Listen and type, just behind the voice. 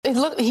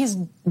Look, he's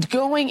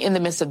going in the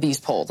midst of these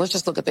polls. Let's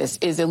just look at this.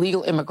 Is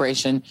illegal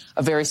immigration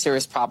a very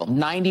serious problem?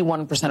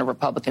 91% of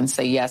Republicans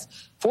say yes.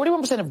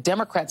 41% of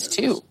Democrats,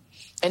 too.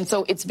 And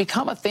so it's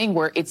become a thing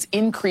where it's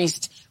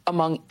increased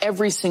among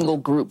every single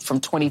group from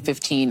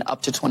 2015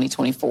 up to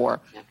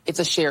 2024. It's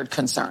a shared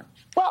concern.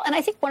 Well, and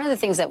I think one of the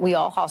things that we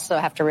all also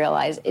have to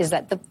realize is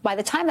that by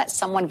the time that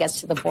someone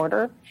gets to the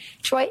border,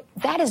 Troy,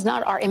 that is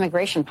not our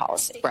immigration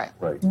policy. Right.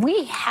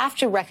 We have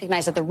to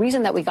recognize that the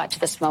reason that we got to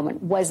this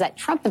moment was that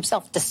Trump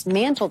himself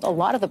dismantled a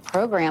lot of the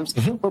programs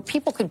where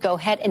people could go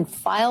ahead and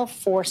file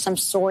for some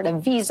sort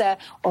of visa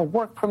or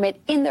work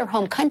permit in their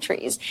home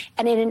countries.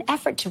 And in an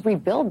effort to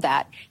rebuild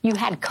that, you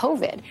had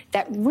COVID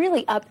that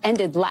really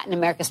upended Latin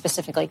America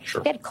specifically.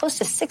 Sure. You had close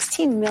to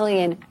 16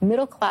 million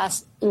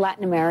middle-class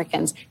Latin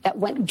Americans that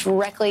went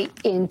directly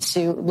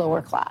into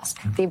lower class.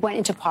 They went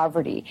into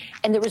poverty,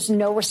 and there was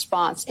no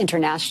response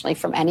internationally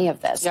from any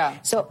of this. Yeah.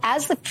 So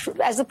as the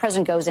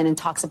president goes in and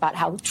talks about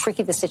how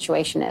tricky the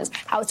situation is,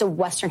 how it's a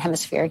Western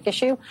hemispheric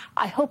issue,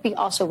 I hope he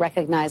also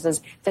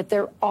recognizes that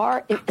there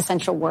are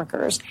essential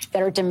workers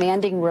that are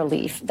demanding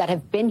relief, that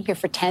have been here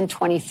for 10,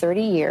 20,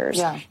 30 years,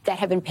 that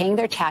have been paying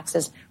their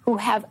taxes, who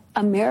have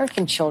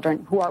American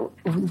children who are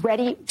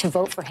ready to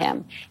vote for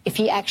him if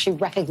he actually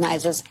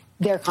recognizes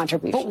their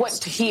contributions. But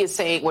what he is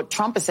saying, what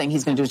Trump is saying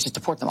he's going to do is just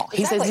deport them all.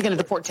 Exactly. He says he's going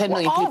to deport 10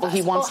 million people.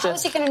 He wants to. How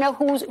is he going to know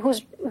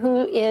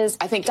who is?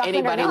 I think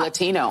anybody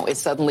Latino is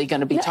suddenly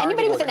going to be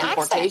targeted with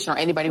deportation, or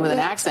anybody with an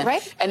accent,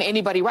 and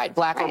anybody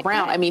black or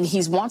brown. I mean,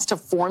 he wants to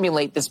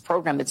formulate this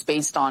program that's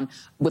based on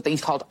what they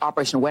called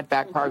Operation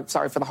Wetback.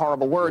 Sorry for the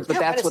horrible words, but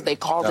that's what they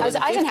called it. That was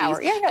Eisenhower.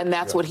 And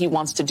that's what he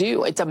wants to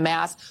do. It's a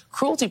mass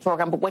cruelty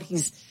program, but what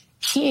he's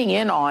keying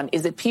in on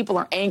is that people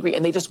are angry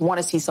and they just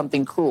want to see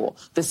something cruel.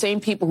 The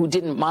same people who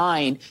didn't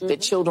mind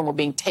that children were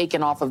being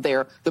taken off of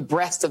the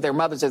breasts of their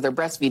mothers as they're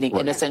breastfeeding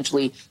and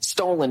essentially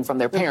stolen from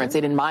their parents.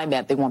 They didn't mind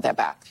that. They want that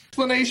back.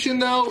 Explanation,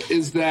 though,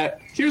 is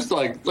that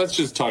let's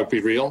just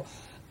be real.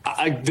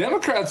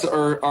 Democrats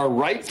are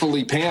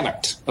rightfully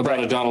panicked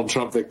about a Donald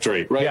Trump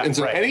victory, right? Yeah, and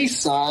so any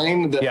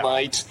sign that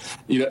might,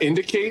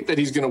 indicate that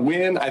he's going to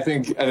win, I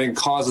think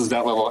causes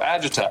that level of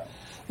agita.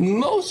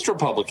 Most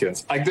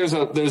Republicans, there's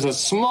a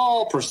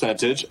small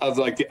percentage of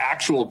the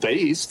actual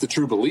base, the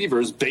true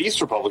believers,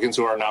 base Republicans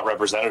who are not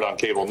represented on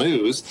cable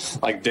news,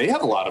 they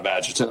have a lot of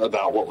agita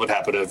about what would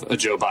happen if a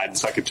Joe Biden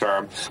second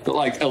term.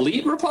 But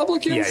elite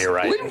Republicans, yeah, you're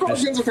right. Elite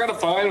Republicans are kind of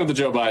fine with the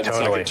Joe Biden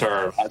second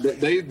term.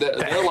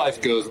 Their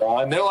life goes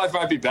on. Their life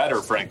might be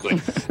better, frankly.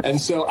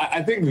 And so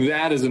I think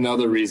that is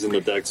another reason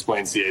that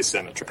explains the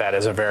asymmetry. That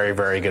is a very,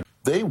 very good.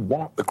 They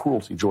want the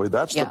cruelty, Joy.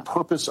 That's the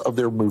purpose of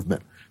their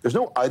movement. There's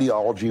no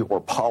ideology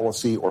or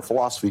policy or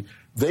philosophy.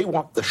 They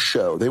want the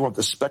show. They want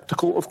the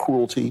spectacle of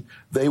cruelty.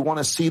 They want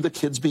to see the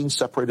kids being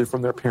separated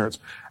from their parents.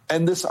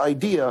 And this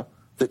idea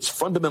that's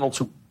fundamental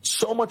to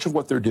so much of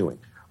what they're doing,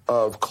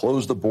 of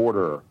close the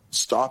border,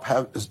 stop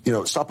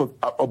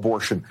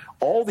abortion,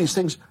 all these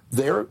things,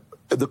 the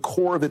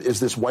core of it is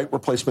this white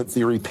replacement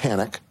theory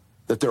panic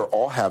that they're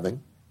all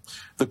having.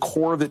 The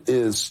core of it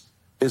is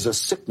a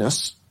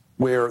sickness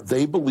where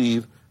they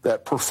believe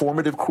that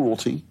performative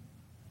cruelty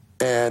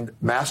and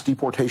mass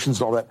deportations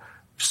and all that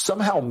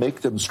somehow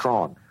make them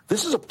strong.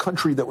 This is a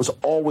country that was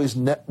always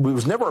it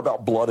was never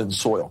about blood and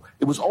soil.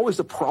 It was always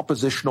a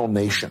propositional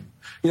nation.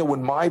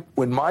 When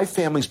my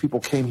family's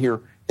people came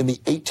here in the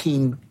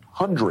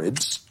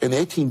 1800s, in the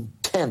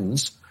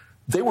 1810s,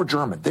 they were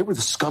German. They were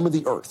the scum of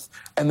the earth.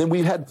 And then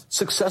we had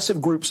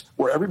successive groups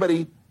where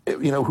everybody,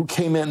 who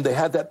came in, they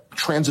had that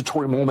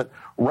transitory moment.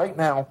 Right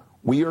now,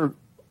 we are,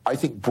 I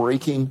think,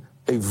 breaking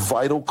a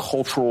vital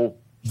cultural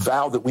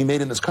vow that we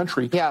made in this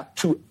country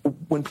to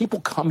when people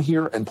come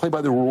here and play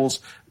by the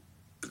rules.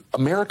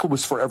 America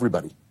was for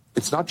everybody.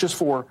 It's not just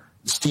for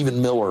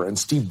Stephen Miller and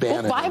Steve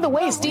Bannon. Well, by the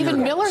way,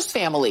 Stephen Miller's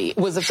family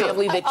was a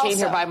family that came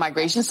here by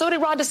migration. So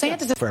did Ron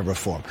DeSantis. For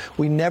reform.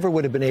 We never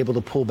would have been able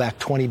to pull back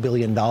 $20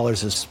 billion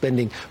of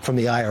spending from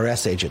the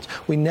IRS agents.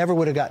 We never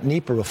would have got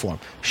NEPA reform.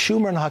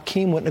 Schumer and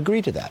Hakeem wouldn't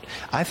agree to that.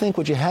 I think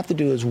what you have to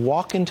do is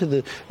walk into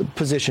the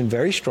position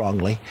very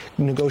strongly,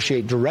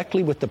 negotiate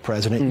directly with the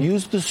president,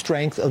 use the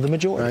strength of the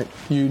majority. Right.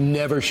 You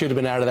never should have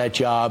been out of that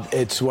job.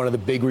 It's one of the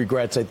big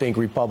regrets I think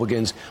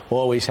Republicans will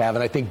always have,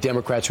 and I think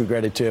Democrats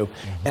regret it too.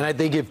 And I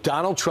think if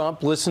Donald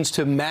Trump listens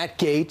to Matt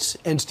Gaetz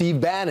and Steve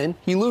Bannon,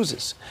 he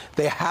loses.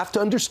 They have to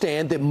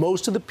understand that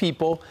most of the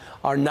people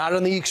are not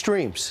on the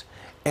extremes.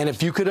 And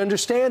if you could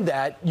understand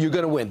that, you're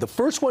going to win. The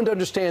first one to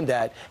understand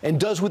that and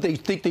does what they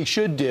think they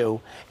should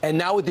do, and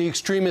now what the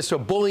extremists are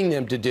bullying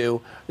them to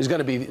do, is going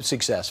to be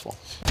successful.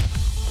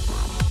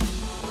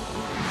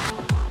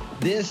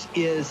 This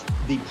is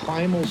the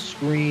primal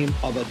scream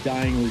of a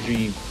dying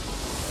regime.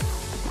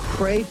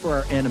 Pray for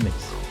our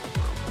enemies,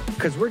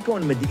 because we're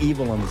going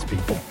medieval on these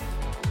people.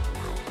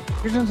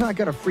 You're just not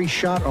got a free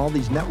shot on all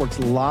these networks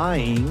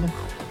lying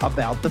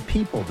about the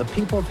people. The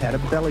people have had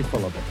a belly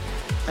full of it.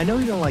 I know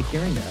you don't like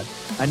hearing that.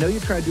 I know you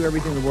try to do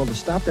everything in the world to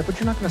stop that, but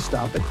you're not going to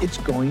stop it. It's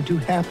going to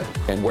happen.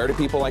 And where do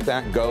people like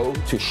that go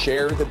to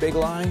share the big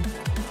lie?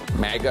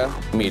 MAGA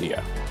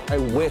media. I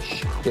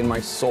wish in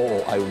my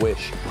soul, I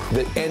wish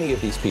that any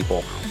of these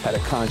people had a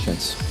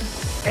conscience.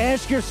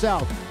 Ask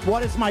yourself,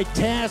 what is my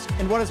task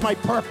and what is my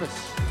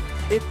purpose?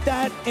 If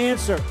that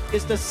answer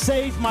is to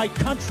save my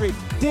country,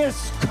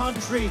 this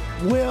country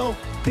will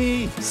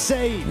be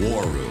saved.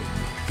 War Room.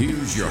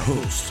 Here's your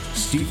host,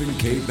 Stephen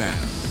K.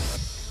 Bannon.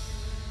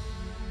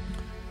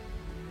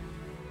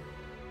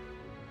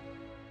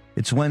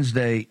 It's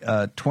Wednesday,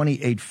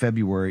 28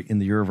 February in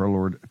the year of our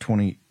Lord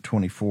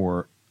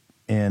 2024,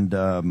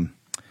 and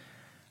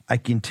I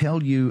can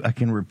tell you, I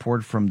can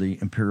report from the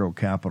Imperial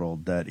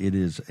Capital that it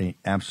is an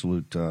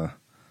absolute,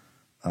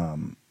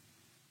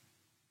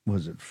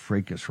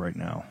 fracas right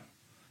now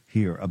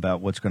here about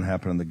what's going to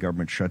happen on the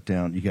government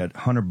shutdown. You got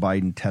Hunter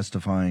Biden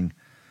testifying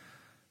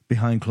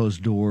behind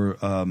closed door,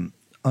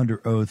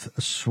 under oath,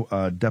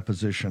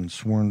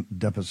 sworn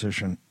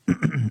deposition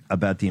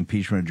about the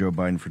impeachment of Joe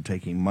Biden for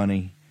taking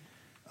money.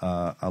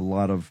 A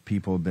lot of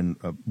people have been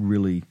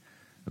really,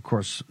 of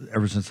course,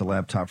 ever since the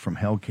laptop from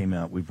hell came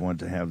out, we've wanted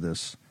to have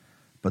this.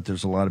 But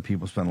there's a lot of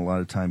people spend a lot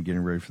of time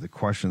getting ready for the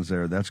questions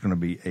there. That's going to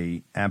be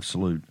a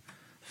absolute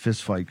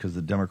fist fight because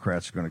the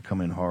Democrats are going to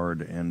come in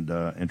hard and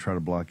try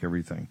to block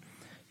everything.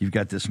 You've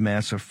got this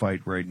massive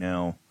fight right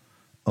now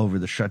over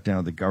the shutdown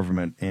of the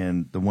government,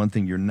 and the one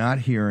thing you're not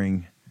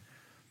hearing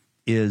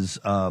is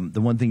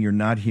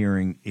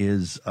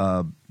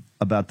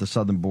about the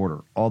southern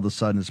border. All of a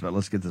sudden, it's about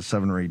let's get the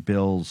 7 or 8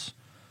 bills,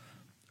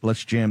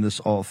 let's jam this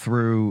all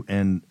through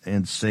and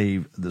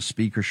save the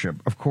speakership.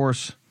 Of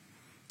course,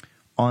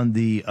 on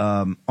the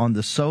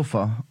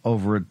sofa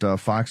over at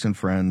Fox and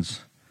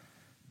Friends,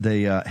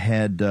 they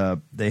had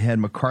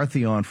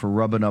McCarthy on for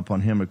rubbing up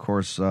on him. Of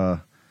course,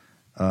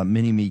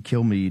 Mini-Me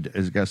Kill-Me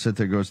is got to sit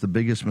there and goes, the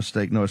biggest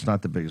mistake. No, it's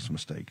not the biggest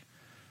mistake.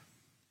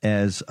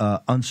 As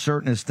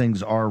uncertain as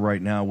things are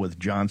right now with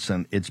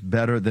Johnson, it's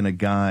better than a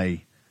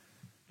guy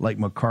like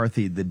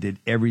McCarthy that did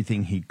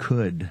everything he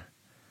could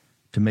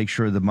to make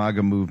sure the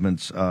MAGA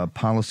movement's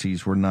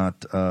policies were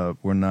not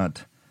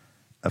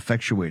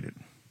effectuated,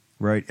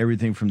 right?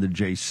 Everything from the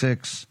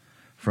J6,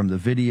 from the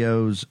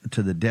videos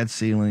to the debt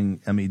ceiling.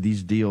 I mean,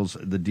 these deals,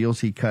 the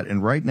deals he cut.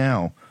 And right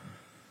now,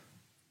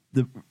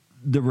 the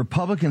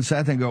Republicans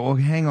sat there and go, oh,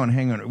 hang on.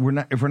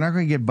 If we're not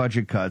going to get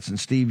budget cuts, and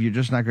Steve, you're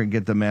just not going to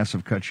get the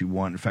massive cuts you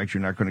want. In fact,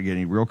 you're not going to get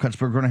any real cuts,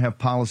 but we're going to have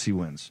policy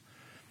wins.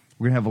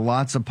 We're going to have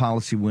lots of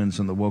policy wins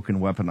on the woke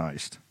and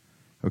weaponized.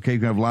 Okay,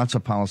 you're going to have lots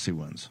of policy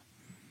wins.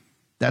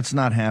 That's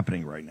not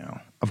happening right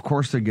now. Of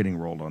course they're getting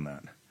rolled on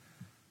that.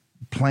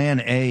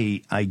 Plan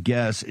A, I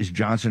guess, is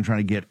Johnson trying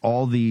to get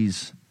all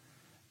these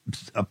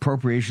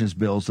appropriations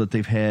bills that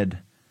they've had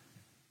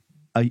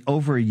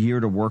over a year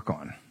to work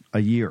on.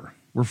 A year.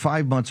 We're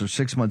 5 months or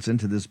 6 months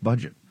into this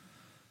budget.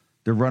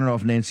 They're running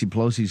off Nancy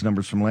Pelosi's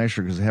numbers from last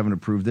year because they haven't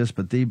approved this,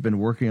 but they've been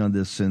working on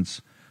this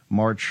since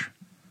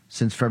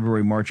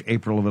February, March,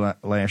 April of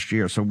last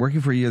year. So working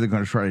for a year, they're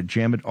going to try to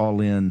jam it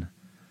all in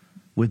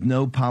with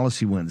no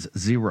policy wins,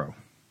 zero.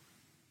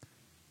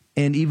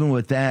 And even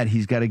with that,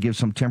 he's got to give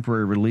some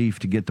temporary relief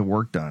to get the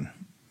work done.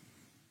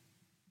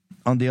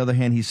 On the other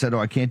hand, he said,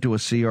 I can't do a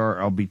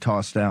CR, I'll be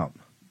tossed out.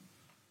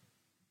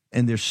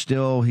 And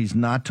he's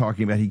not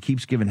talking about, he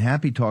keeps giving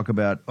happy talk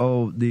about,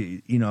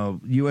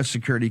 U.S.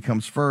 security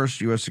comes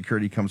first, U.S.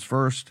 security comes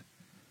first.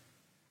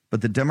 But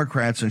the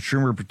Democrats, and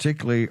Schumer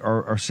particularly,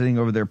 are sitting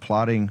over there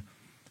plotting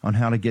on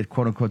how to get,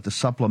 quote unquote, the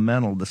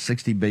supplemental, the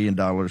 $60 billion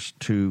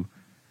to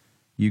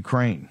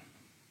Ukraine.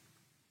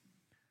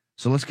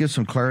 So let's give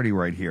some clarity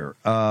right here.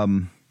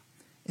 And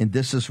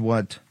this is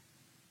what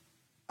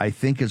I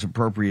think is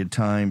appropriate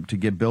time to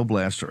get Bill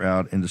Blaster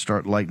out and to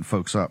start lighting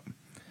folks up.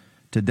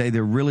 Today,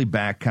 they're really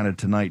back kind of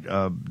tonight.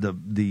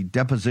 The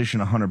deposition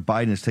of Hunter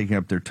Biden is taking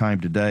up their time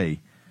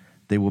today.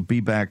 They will be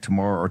back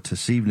tomorrow or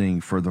this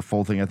evening for the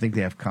full thing. I think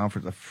they have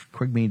a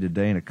quick meeting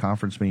today and a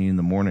conference meeting in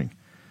the morning.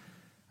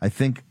 I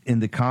think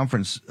in the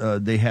conference,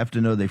 they have to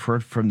know they've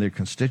heard from their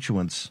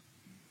constituents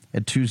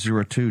at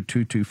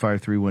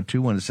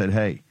 202-225-3121 and said,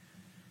 hey,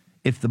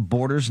 if the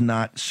border's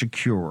not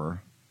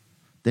secure,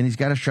 then he's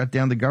got to shut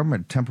down the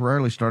government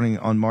temporarily starting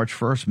on March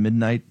 1st,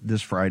 midnight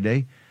this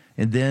Friday,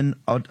 and then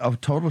a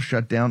total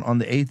shutdown on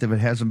the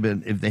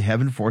 8th if they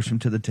haven't forced him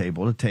to the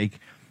table to take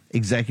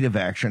executive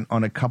action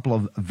on a couple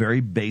of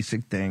very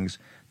basic things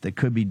that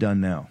could be done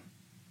now,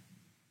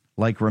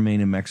 like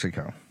remain in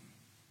Mexico,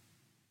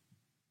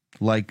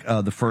 like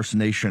the First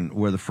Nation,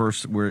 where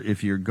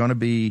if you're going to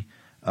be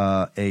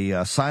a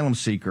asylum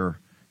seeker,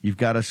 you've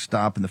got to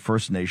stop in the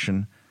First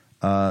Nation.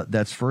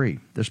 That's free.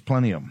 There's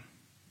plenty of them.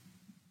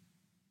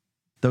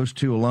 Those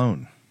two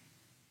alone.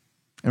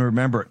 And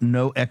remember,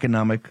 no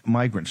economic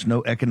migrants,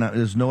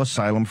 there's no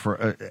asylum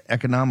for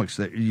economics.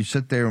 That you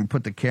sit there and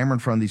put the camera in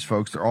front of these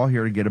folks. They're all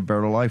here to get a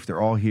better life.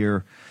 They're all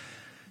here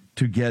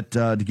to get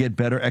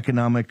better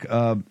economic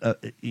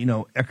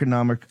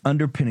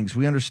underpinnings.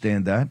 We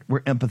understand that. We're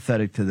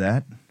empathetic to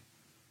that.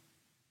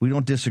 We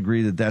don't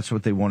disagree that that's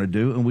what they want to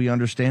do, and we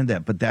understand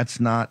that. But that's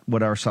not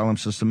what our asylum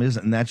system is,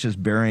 and that's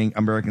just burying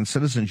American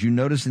citizens. You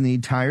notice in the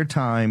entire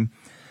time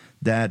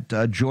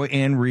that Joy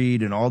Ann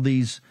Reid and all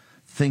these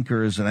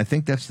thinkers, and I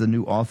think that's the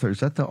new author.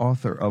 Is that the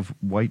author of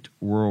White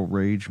Rural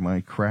Rage?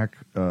 My crack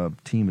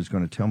team is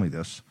going to tell me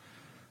this,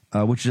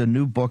 which is a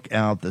new book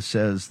out that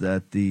says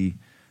that the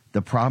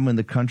problem in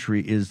the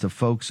country is the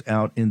folks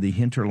out in the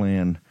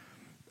hinterland,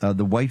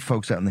 the white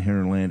folks out in the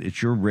hinterland.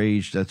 It's your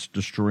rage that's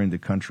destroying the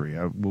country.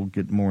 We'll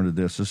get more into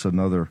this. This is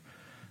another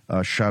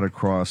shot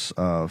across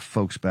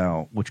folks'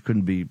 bow, which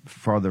couldn't be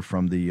farther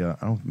from the,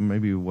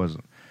 maybe it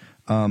wasn't,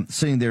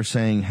 sitting there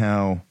saying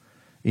how,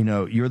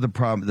 you're the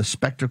problem, the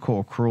spectacle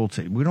of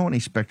cruelty. We don't want any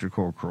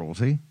spectacle of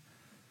cruelty.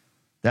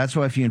 That's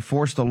why if you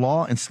enforced the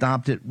law and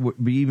stopped it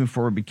even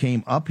before it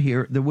became up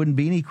here, there wouldn't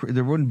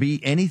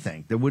be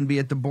anything. There wouldn't be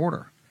at the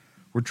border.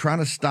 We're trying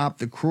to stop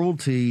the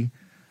cruelty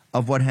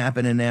of what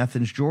happened in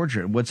Athens,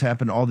 Georgia. What's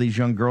happened, all these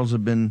young girls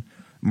have been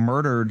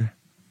murdered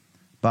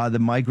by the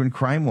migrant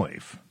crime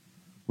wave.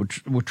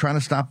 We're trying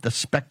to stop the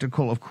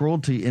spectacle of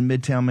cruelty in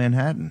Midtown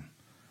Manhattan,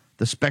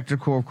 the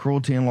spectacle of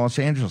cruelty in Los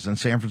Angeles and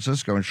San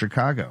Francisco and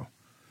Chicago,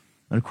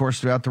 and, of course,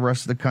 throughout the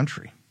rest of the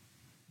country.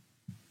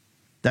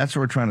 That's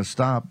what we're trying to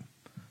stop.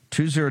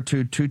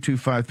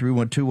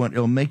 202-225-3121.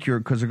 It'll make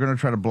because they're going to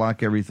try to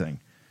block everything.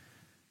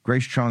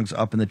 Grace Chong's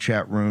up in the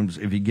chat rooms.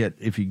 If you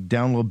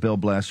download Bill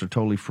Blast, they're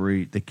totally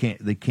free. They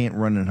can't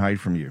run and hide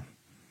from you.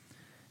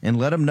 And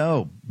let them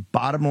know.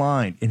 Bottom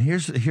line. And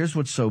here's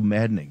what's so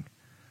maddening.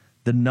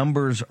 The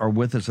numbers are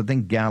with us. I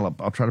think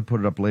Gallup. I'll try to put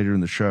it up later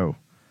in the show.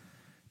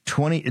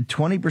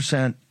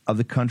 20% of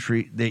the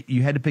country.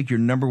 You had to pick your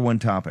number one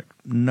topic,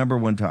 number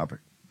one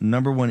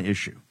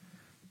issue.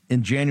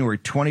 In January,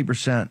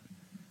 20%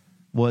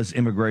 was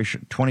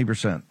immigration.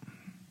 20%.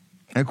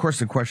 And, of course,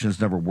 the question is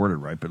never worded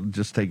right, but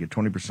just take it,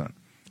 20%,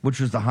 which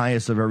was the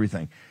highest of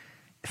everything.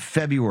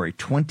 February,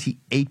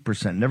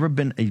 28%. Never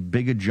been a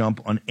bigger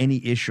jump on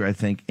any issue, I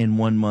think, in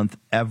 1 month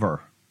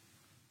ever.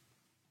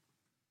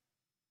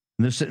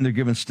 And they're sitting there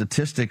giving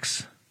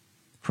statistics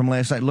from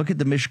last night. Look at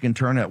the Michigan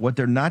turnout. What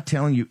they're not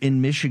telling you,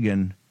 in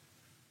Michigan,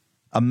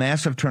 a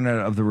massive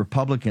turnout of the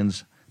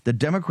Republicans, the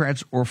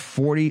Democrats are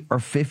 40 or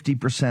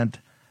 50%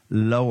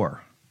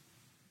 lower.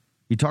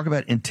 You talk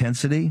about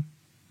intensity,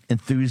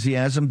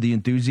 enthusiasm, the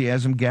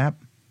enthusiasm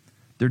gap,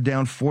 they're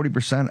down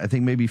 40%, I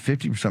think maybe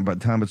 50% by the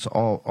time it's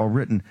all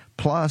written.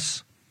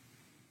 Plus,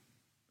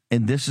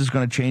 and this is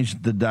going to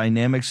change the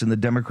dynamics in the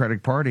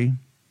Democratic Party,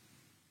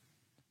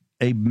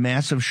 a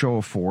massive show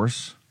of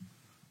force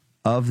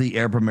of the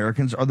Arab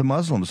Americans or the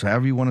Muslims,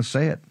 however you want to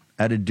say it,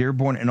 out of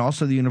Dearborn and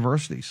also the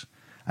universities.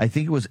 I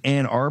think it was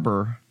Ann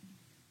Arbor,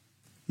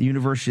 the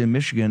University of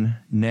Michigan,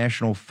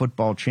 national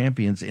football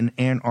champions in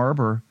Ann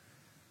Arbor.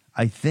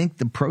 I think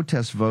the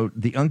protest vote,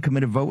 the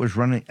uncommitted vote, was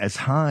running as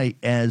high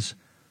as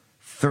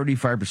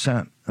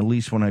 35%, at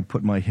least when I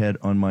put my head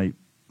on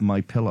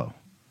my pillow.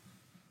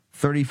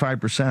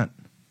 35%.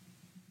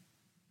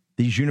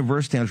 These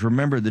university towns,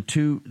 remember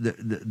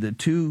the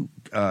two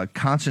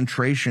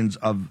concentrations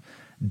of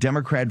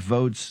Democrat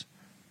votes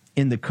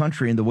in the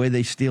country and the way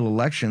they steal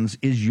elections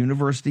is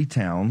university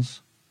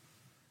towns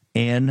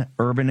and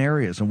urban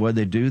areas. And what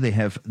they do, they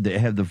have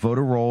the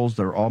voter rolls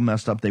that are all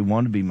messed up. They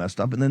want to be messed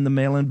up. And then the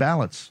mail-in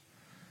ballots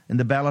and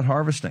the ballot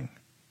harvesting.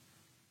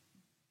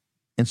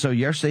 And so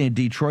yesterday in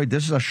Detroit,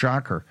 this is a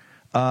shocker.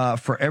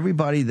 For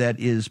everybody that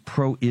is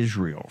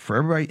pro-Israel, for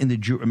everybody in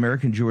the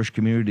American Jewish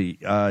community,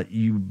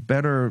 you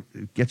better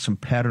get some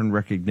pattern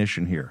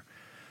recognition here,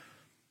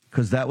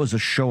 because that was a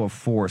show of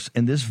force.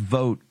 And this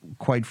vote,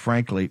 quite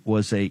frankly,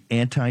 was a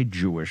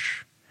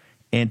anti-Jewish,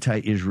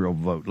 anti-Israel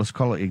vote. Let's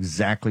call it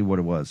exactly what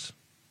it was.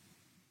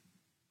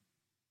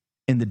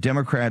 And the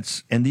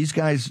Democrats, and these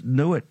guys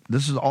knew it.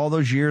 This is all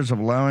those years of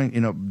allowing,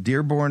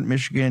 Dearborn,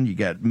 Michigan, you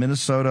got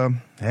Minnesota.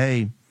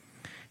 Hey,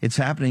 it's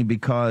happening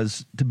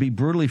because, to be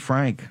brutally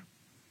frank,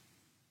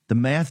 the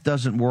math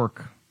doesn't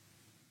work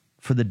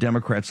for the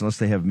Democrats unless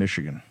they have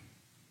Michigan.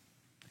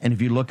 And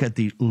if you look at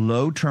the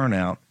low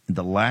turnout,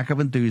 the lack of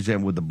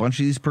enthusiasm with a bunch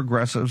of these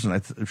progressives, and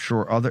I'm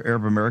sure other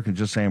Arab Americans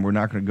just saying we're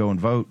not going to go and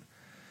vote,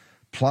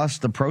 plus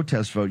the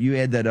protest vote, you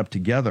add that up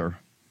together,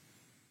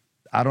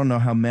 I don't know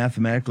how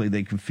mathematically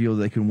they can feel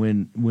they can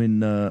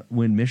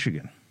win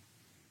Michigan.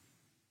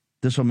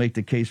 This will make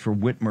the case for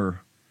Whitmer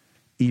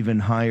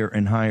even higher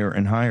and higher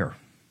and higher.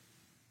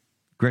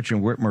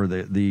 Gretchen Whitmer,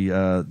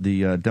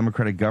 the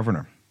Democratic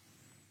governor,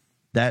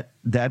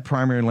 that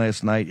primary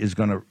last night is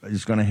going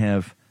to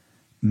have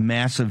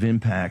massive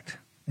impact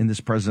in this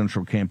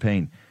presidential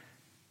campaign.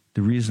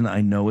 The reason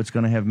I know it's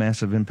going to have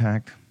massive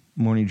impact,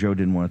 Morning Joe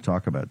didn't want to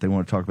talk about it. They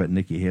want to talk about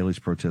Nikki Haley's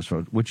protest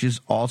vote, which is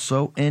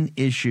also an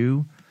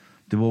issue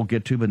that we'll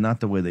get to, but not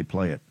the way they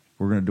play it.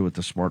 We're going to do it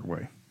the smart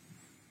way.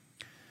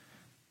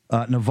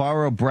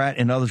 Navarro, Bratt,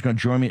 and others going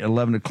to join me at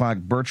 11 o'clock,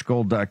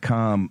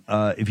 birchgold.com.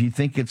 If you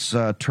think it's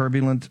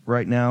turbulent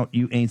right now,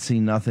 you ain't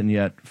seen nothing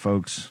yet,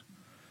 folks.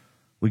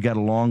 We got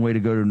a long way to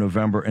go to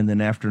November, and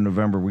then after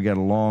November, we got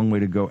a long way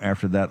to go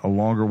after that, a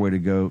longer way to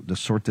go to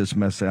sort this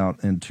mess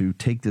out and to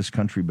take this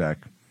country back.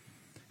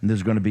 And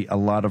there's going to be a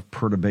lot of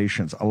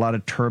perturbations, a lot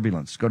of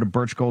turbulence. Go to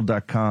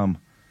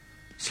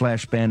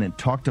birchgold.com/Bannon.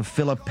 Talk to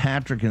Philip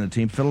Patrick and the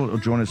team. Philip will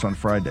join us on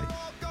Friday.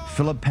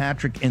 Philip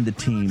Patrick and the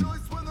team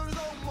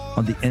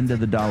on the end of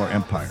the dollar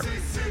empire.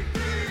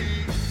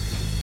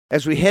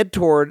 As we head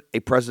toward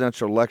a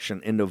presidential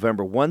election in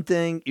November, one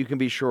thing you can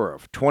be sure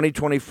of,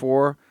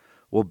 2024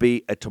 will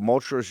be a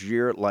tumultuous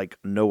year like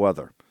no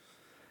other.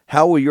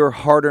 How will your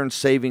hard-earned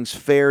savings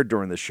fare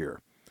during this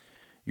year?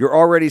 You're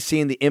already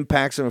seeing the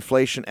impacts of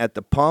inflation at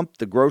the pump,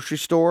 the grocery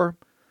store.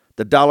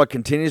 The dollar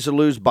continues to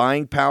lose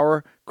buying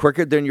power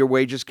quicker than your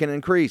wages can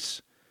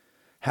increase.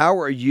 How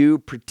are you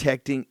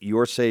protecting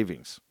your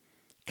savings?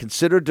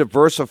 Consider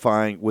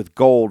diversifying with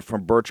gold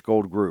from Birch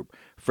Gold Group.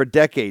 For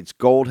decades,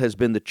 gold has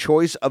been the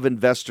choice of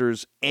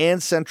investors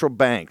and central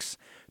banks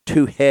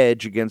to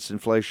hedge against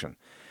inflation.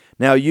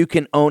 Now you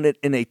can own it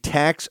in a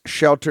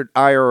tax-sheltered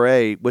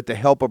IRA with the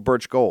help of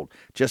Birch Gold.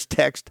 Just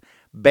text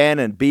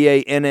Bannon,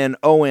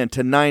 B-A-N-N-O-N,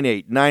 to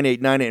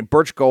 989898, and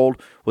Birch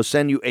Gold will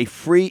send you a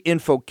free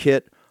info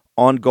kit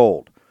on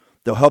gold.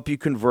 They'll help you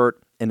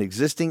convert an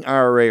existing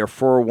IRA or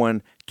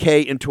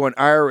 401k into an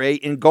IRA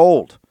in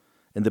gold.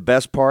 And the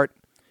best part,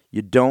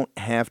 you don't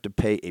have to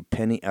pay a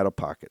penny out of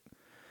pocket.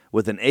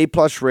 With an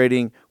A-plus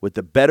rating, with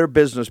the Better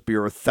Business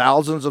Bureau,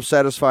 thousands of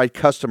satisfied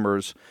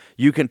customers,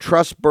 you can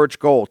trust Birch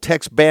Gold.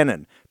 Text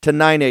Bannon to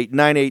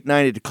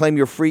 989898 to claim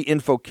your free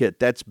info kit.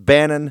 That's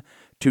Bannon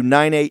to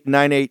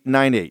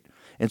 989898.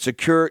 And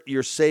secure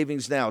your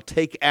savings now.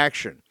 Take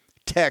action.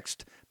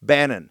 Text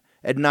Bannon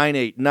at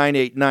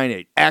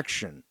 989898.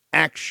 Action,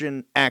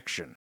 action,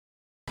 action.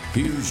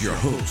 Here's your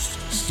host,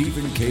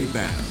 Stephen K.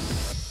 Bannon.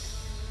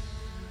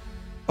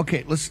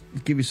 Okay, let's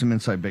give you some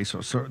inside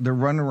baseball. So they're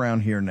running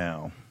around here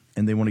now,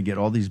 and they want to get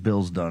all these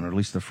bills done, or at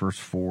least the first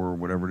 4 or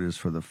whatever it is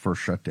for the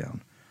first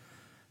shutdown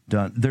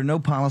done. There are no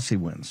policy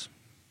wins.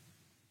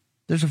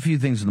 There's a few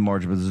things in the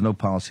margin, but there's no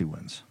policy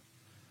wins.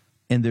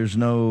 And there's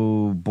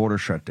no border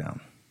shutdown.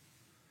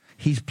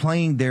 He's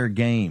playing their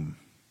game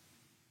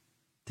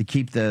to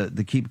keep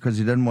because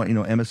he doesn't want,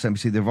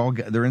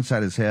 MSNBC, they're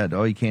inside his head.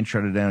 Oh, he can't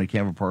shut it down. He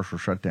can't have a partial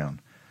shutdown.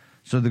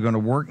 So they're going to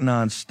work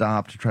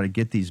nonstop to try to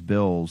get these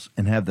bills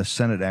and have the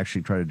Senate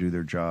actually try to do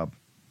their job.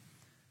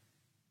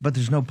 But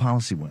there's no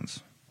policy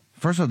wins.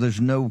 First of all, there's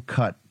no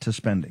cut to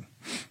spending.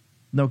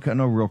 No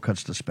real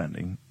cuts to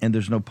spending. And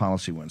there's no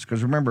policy wins.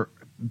 Because remember,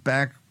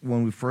 back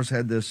when we first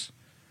had this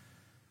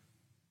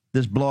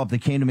blow up, they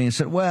came to me and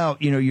said, well,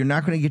 you're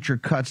not going to get your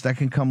cuts. That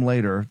can come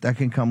later.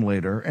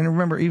 And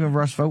remember, even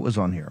Russ Vought was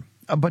on here.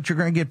 But you're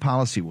going to get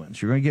policy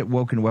wins. You're going to get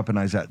woke and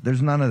weaponized that.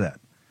 There's none of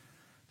that.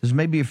 There's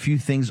maybe a few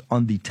things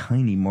on the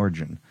tiny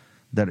margin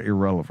that are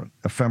irrelevant,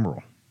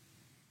 ephemeral.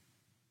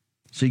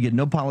 So you get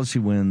no policy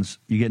wins,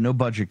 you get no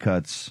budget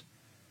cuts,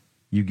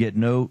 you get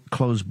no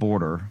closed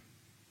border,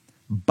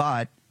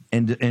 but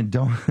and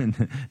don't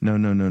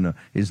no.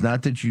 It's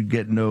not that you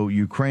get no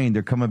Ukraine.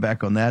 They're coming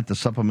back on that. The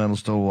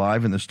supplemental's still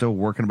alive, and they're still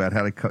working about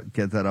how to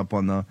get that up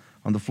on the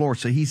floor.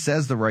 So he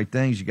says the right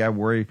things. You got to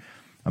worry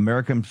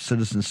American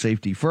citizen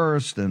safety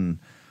first, and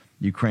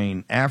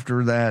Ukraine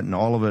after that, and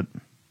all of it.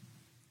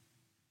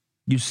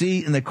 You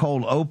see in the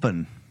cold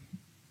open,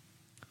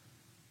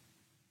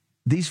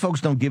 these folks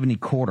don't give any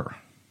quarter.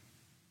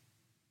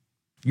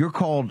 You're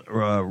called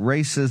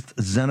racist,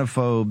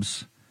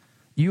 xenophobes.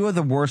 You are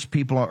the worst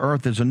people on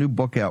earth. There's a new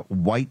book out,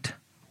 White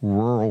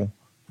Rural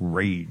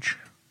Rage,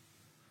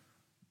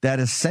 that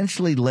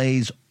essentially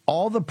lays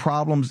all the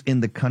problems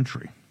in the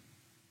country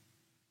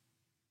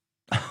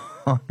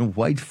on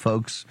white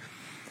folks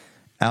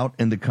out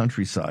in the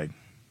countryside.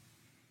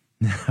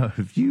 Now,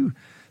 if you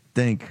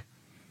think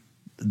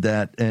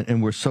that,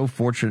 and we're so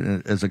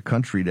fortunate as a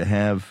country to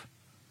have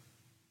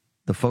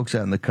the folks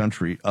out in the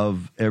country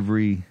of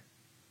every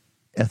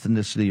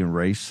ethnicity and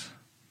race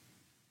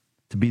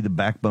to be the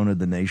backbone of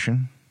the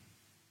nation,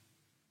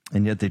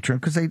 and yet they turn,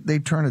 because they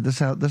turn it.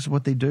 This is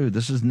what they do.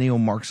 This is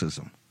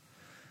neo-Marxism.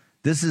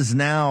 This is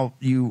now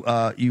you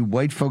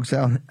white folks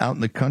out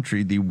in the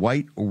country, the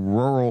white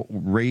rural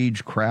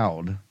rage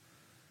crowd,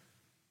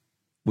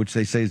 which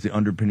they say is the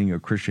underpinning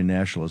of Christian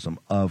nationalism.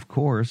 Of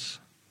course.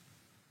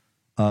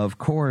 You're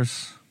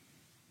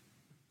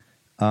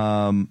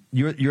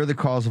the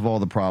cause of all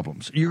the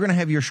problems. You're going to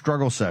have your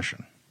struggle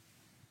session.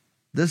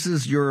 This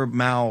is your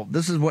Mao.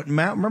 This is what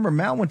Mao. Remember,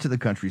 Mao went to the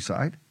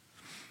countryside.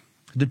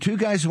 The two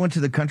guys who went to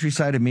the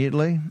countryside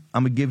immediately,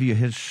 I'm going to give you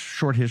a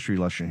short history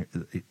lesson.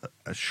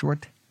 A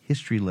short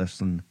history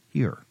lesson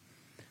here.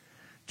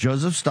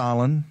 Joseph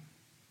Stalin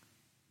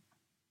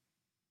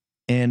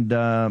and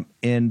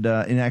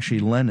actually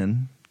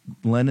Lenin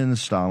and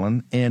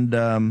Stalin and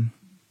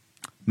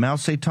Mao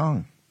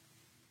Zedong.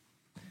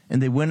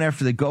 And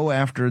they go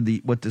after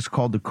what is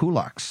called the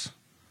kulaks,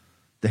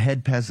 the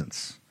head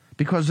peasants,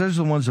 because those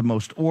are the ones the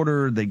most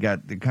ordered. They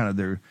got the kind of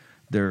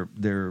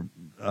their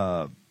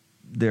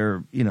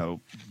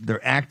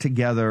act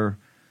together.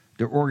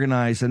 They're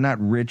organized. They're not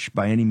rich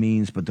by any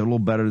means, but they're a little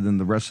better than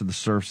the rest of the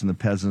serfs and the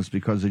peasants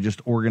because they just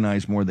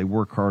organize more. They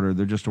work harder.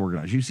 They're just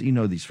organized. You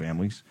know these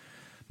families.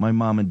 My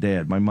mom and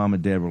dad were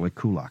like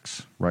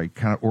kulaks, right?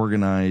 Kind of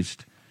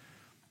organized,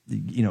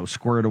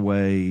 squared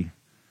away.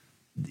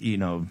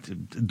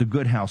 The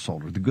good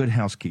householder, the good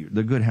housekeeper,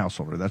 the good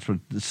householder. That's what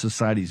the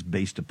society is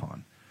based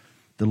upon.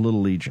 The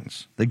little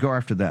legions. They go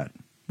after that.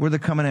 where they're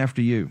coming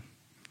after you.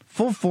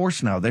 Full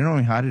force now. They don't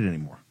even hide it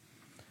anymore.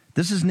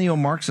 This is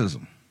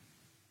neo-Marxism.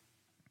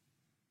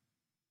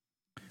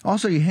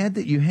 Also, you had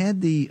the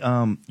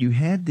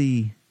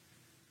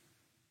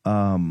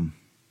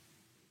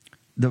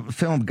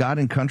film God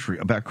and Country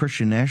about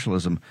Christian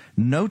nationalism.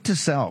 Note to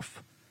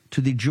self,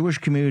 to the Jewish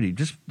community,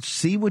 just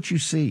see what you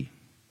see.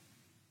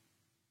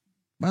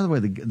 By the way,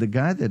 the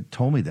guy that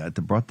told me that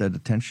brought that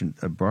attention,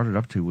 brought it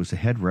up to, was the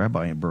head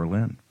rabbi in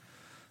Berlin.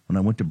 When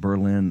I went to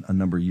Berlin a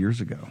number of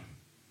years ago,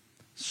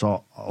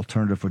 saw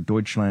Alternative for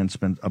Deutschland,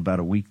 spent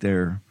about a week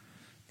there,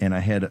 and I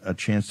had a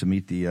chance to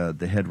meet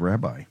the head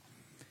rabbi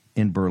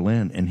in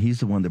Berlin, and he's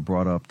the one that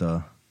brought up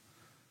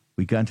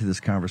we got into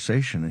this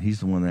conversation, and he's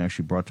the one that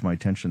actually brought to my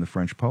attention the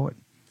French poet.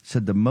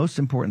 Said the most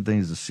important thing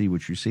is to see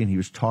what you see, and he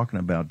was talking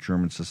about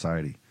German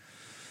society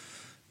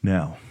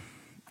now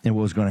and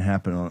what was going to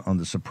happen on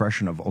the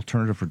suppression of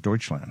Alternative for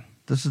Deutschland.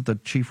 This is the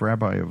chief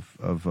rabbi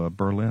of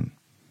Berlin.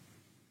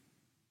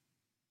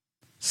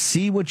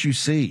 See what you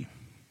see,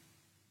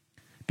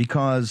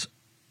 because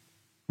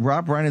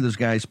Rob Reiner and those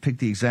guys picked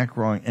the exact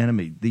wrong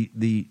enemy.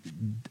 The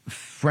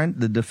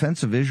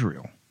defense of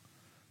Israel,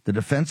 the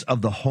defense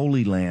of the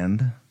Holy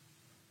Land,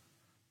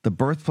 the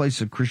birthplace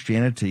of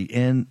Christianity,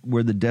 and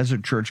where the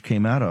desert church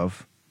came out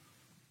of,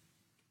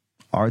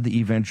 are the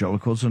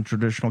evangelicals and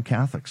traditional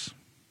Catholics.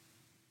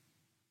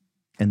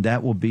 And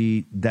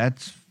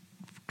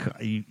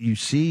you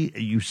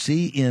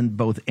see in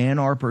both Ann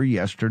Arbor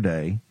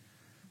yesterday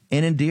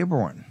and in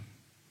Dearborn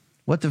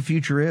what the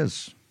future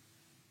is.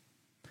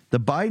 The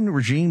Biden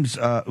regime's,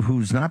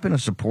 who's not been a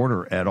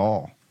supporter at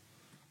all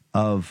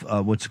of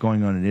what's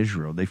going on in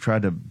Israel, they've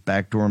tried to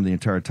backdoor him the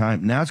entire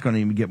time. Now it's going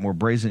to even get more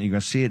brazen. You're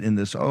going to see it in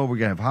this, we're going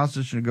to have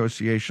hostage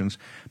negotiations.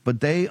 But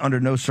they, under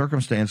no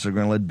circumstance, are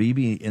going to let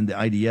Bibi and the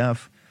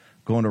IDF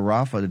go into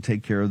Rafah to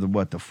take care of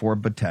the 4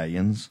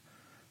 battalions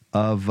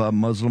of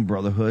Muslim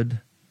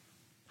Brotherhood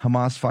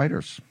Hamas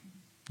fighters,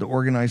 the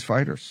organized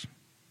fighters.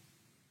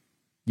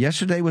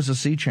 Yesterday was a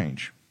sea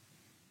change.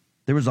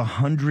 There was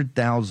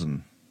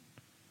 100,000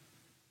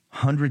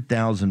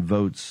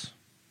 votes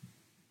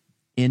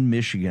in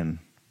Michigan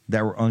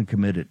that were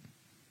uncommitted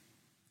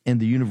in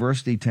the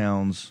university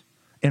towns,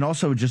 and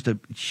also just a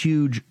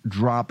huge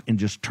drop in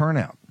just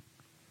turnout.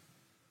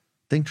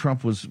 I think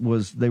Trump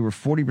they were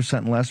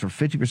 40% less or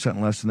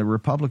 50% less than the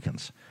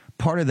Republicans.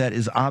 Part of that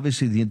is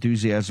obviously the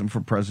enthusiasm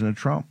for President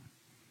Trump,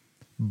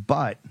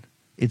 but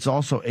it's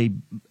also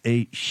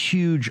a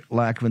huge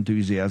lack of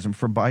enthusiasm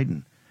for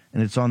Biden,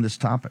 and it's on this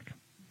topic.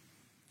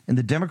 And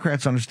the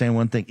Democrats understand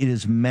one thing: it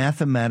is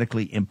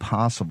mathematically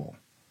impossible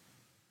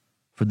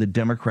for the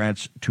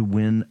Democrats to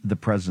win the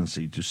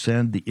presidency, to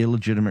send the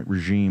illegitimate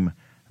regime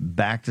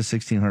back to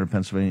 1600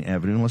 Pennsylvania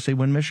Avenue unless they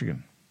win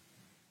Michigan.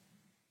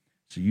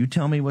 So you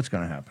tell me what's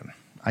going to happen.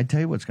 I tell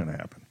you what's going to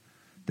happen.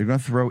 They're going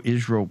to throw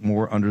Israel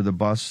more under the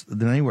bus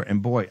than anywhere.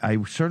 And boy,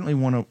 I certainly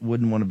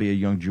wouldn't want to be a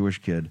young Jewish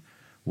kid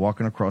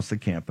walking across the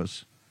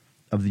campus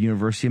of the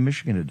University of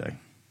Michigan today,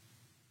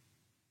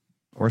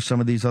 or some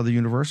of these other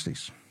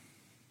universities.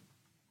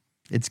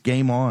 It's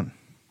game on.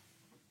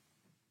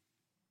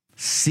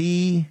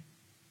 See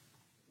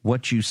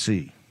what you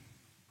see.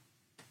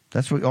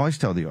 That's what we always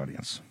tell the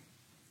audience.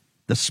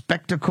 The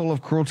spectacle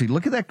of cruelty.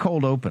 Look at that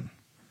cold open.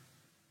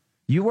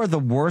 You are the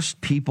worst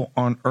people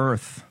on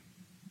earth.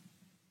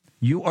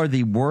 You are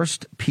the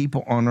worst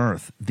people on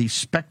earth. The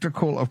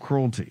spectacle of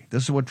cruelty.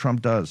 This is what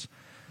Trump does.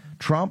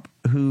 Trump,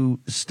 who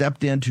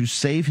stepped in to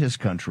save his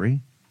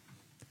country,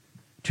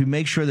 to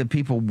make sure that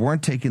people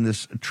weren't taking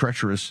this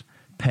treacherous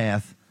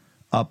path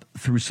up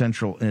through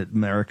Central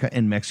America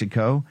and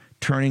Mexico,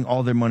 turning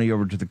all their money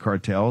over to the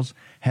cartels,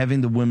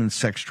 having the women's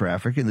sex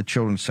traffic and the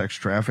children's sex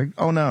traffic.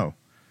 Oh, no.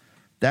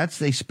 That's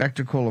the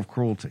spectacle of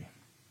cruelty.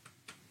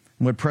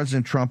 What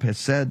President Trump has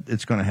said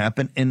it's going to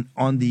happen. And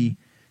on the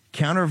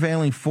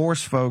countervailing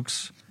force,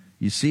 folks,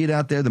 you see it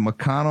out there, they want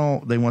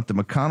the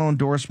McConnell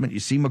endorsement. You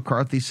see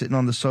McCarthy sitting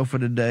on the sofa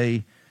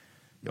today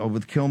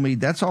with Kilmeade.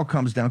 That's all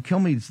comes down.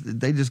 Kilmeade,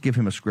 they just give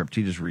him a script.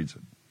 He just reads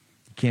it.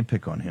 You can't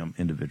pick on him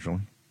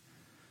individually.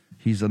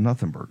 He's a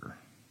nothing burger.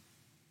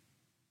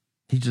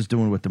 He's just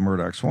doing what the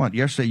Murdochs want.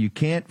 Yesterday, you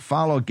can't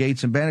follow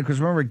Gates and Bannon, because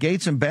remember,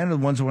 Gates and Bannon are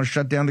the ones who want to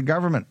shut down the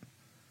government.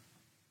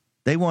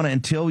 They want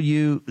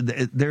to,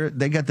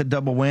 they got the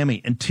double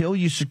whammy. Until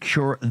you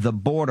secure the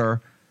border,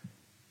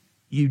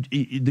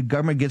 the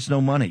government gets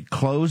no money.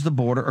 Close the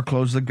border or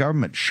close the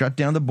government. Shut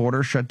down the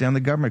border, shut down the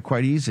government.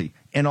 Quite easy.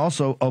 And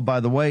also, oh, by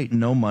the way,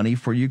 no money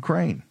for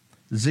Ukraine.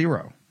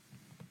 Zero.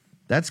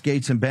 That's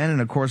Gates and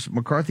Bannon. Of course,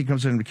 McCarthy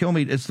comes in to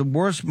Kilmeade. It's the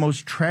worst,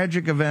 most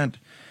tragic event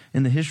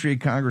in the history of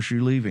Congress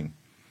you're leaving.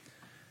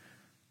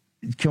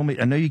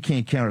 Kilmeade, I know you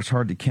can't count. It's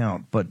hard to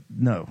count. But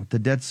no, the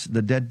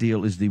debt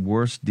deal is the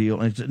worst deal.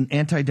 And it's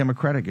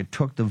anti-democratic. It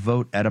took the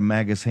vote out of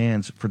MAGA's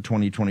hands for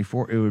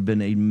 2024. It would have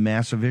been a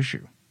massive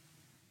issue.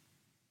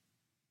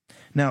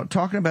 Now,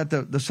 talking about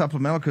the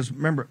supplemental, because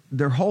remember,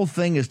 their whole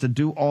thing is to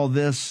do all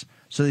this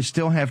so they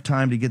still have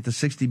time to get the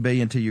 $60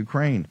 billion to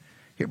Ukraine.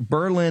 Here,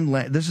 Berlin,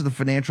 this is the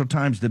Financial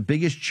Times, the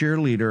biggest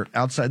cheerleader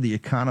outside The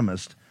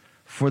Economist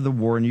for the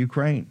war in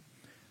Ukraine.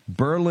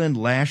 Berlin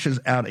lashes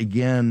out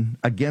again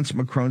against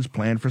Macron's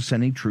plan for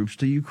sending troops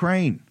to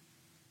Ukraine.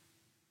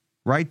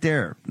 Right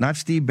there. Not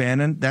Steve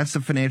Bannon. That's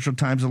the Financial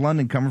Times of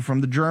London coming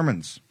from the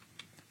Germans,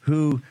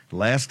 who,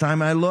 last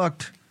time I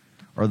looked,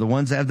 are the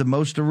ones that have the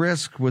most to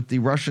risk with the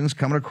Russians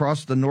coming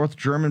across the North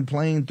German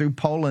plain through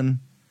Poland,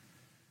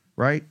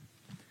 right?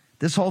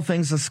 This whole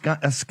thing's a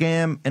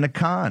scam and a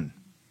con.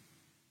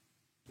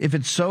 If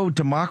it's so,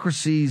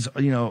 democracies,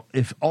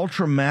 if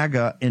ultra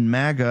MAGA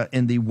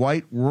and the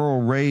white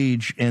rural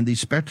rage and the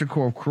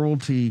spectacle of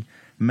cruelty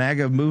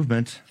MAGA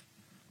movement,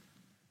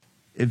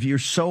 if you're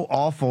so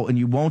awful and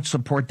you won't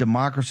support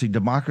democracy,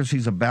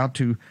 democracy's about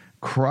to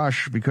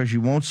crush because you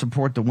won't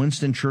support the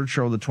Winston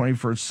Churchill of the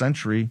 21st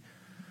century,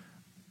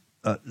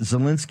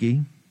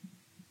 Zelensky.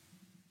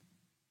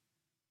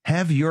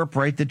 Have Europe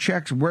write the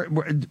checks.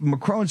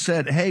 Macron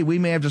said, hey, we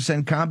may have to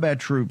send combat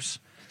troops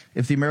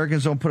if the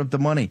Americans don't put up the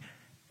money.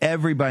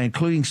 Everybody,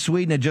 including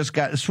Sweden, just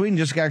got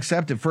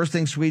accepted. First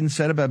thing Sweden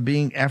said about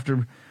being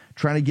after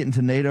trying to get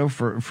into NATO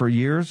for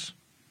years.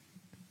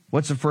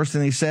 What's the first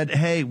thing they said?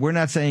 Hey, we're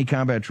not sending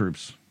combat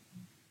troops.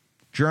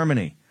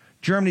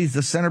 Germany's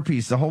the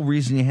centerpiece. The whole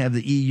reason you have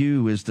the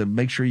EU is to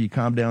make sure you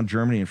calm down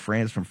Germany and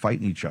France from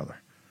fighting each other.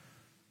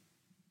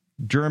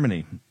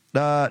 Germany,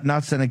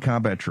 not sending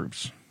combat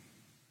troops.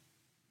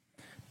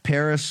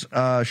 Paris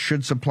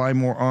should supply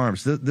more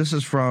arms. This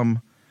is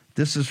from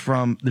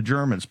the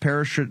Germans.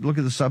 Paris should, look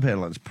at the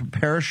subheadlines.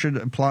 Paris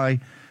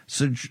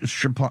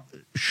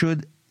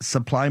should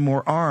supply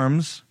more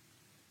arms,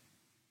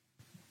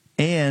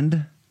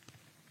 and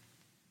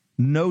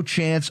no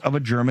chance of a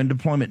German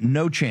deployment.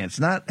 No chance.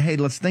 Not, hey,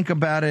 let's think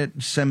about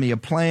it. Send me a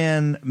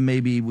plan.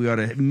 Maybe we ought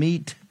to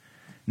meet.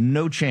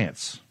 No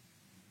chance.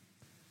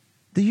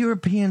 The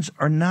Europeans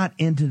are not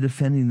into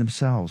defending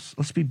themselves.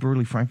 Let's be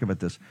brutally frank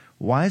about this.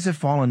 Why does it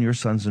fall on your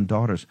sons and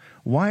daughters?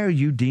 Why are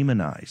you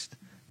demonized?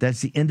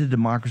 That's the end of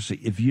democracy.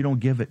 If you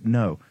don't give it,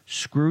 no.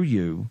 Screw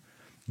you.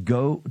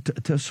 Go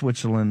to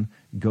Switzerland.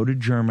 Go to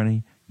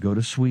Germany. Go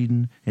to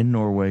Sweden and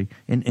Norway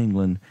and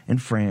England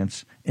and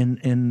France and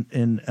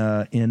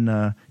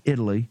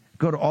Italy.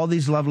 Go to all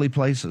these lovely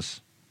places.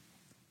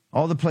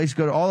 Go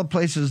to all the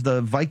places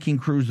the Viking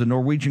cruise, the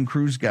Norwegian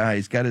cruise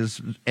guys got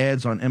his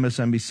ads on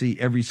MSNBC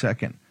every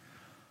second.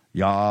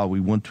 Yeah, we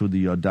went to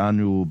the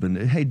Danube. And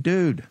hey,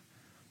 dude,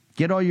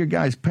 get all your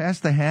guys. Pass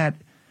the hat.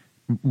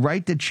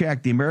 Write the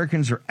check. The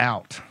Americans are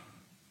out.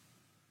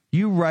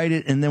 You write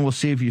it, and then we'll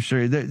see if you're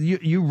serious.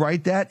 You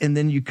write that, and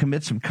then you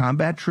commit some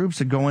combat troops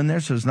to go in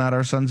there so it's not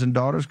our sons and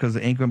daughters because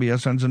it ain't going to be our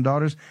sons and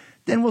daughters.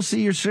 Then we'll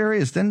see you're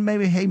serious. Then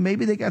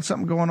maybe they got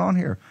something going on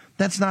here.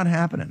 That's not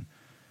happening.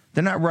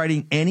 They're not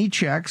writing any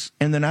checks,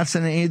 and they're not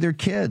sending any of their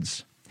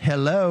kids.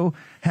 Hello?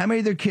 How many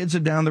of their kids are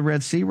down the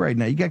Red Sea right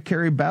now? You got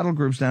carrier battle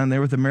groups down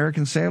there with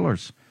American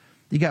sailors.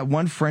 You got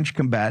one French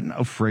combatant,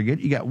 a frigate.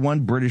 You got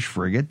one British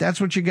frigate.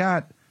 That's what you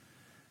got.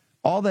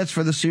 All that's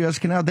for the Suez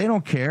Canal. They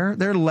don't care.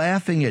 They're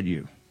laughing at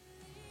you.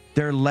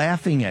 They're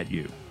laughing at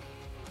you.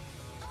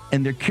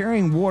 And they're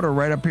carrying water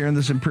right up here in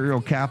this imperial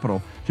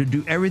capital to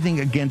do everything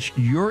against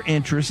your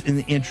interests in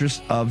the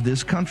interests of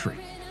this country.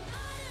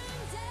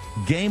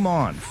 Game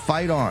on.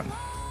 Fight on.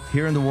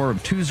 Here in the war room,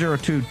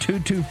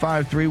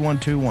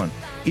 202-225-3121.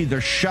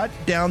 Either shut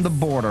down the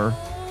border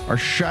or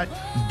shut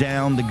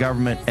down the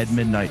government at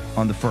midnight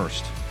on the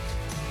 1st.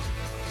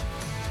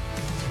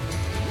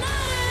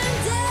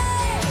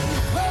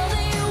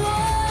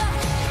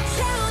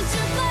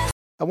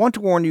 I want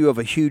to warn you of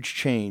a huge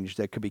change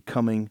that could be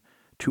coming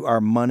to our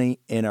money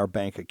in our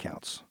bank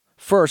accounts.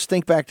 First,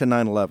 think back to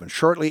 9/11,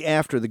 shortly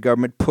after the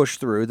government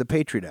pushed through the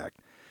Patriot Act.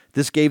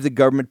 This gave the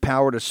government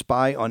power to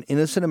spy on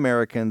innocent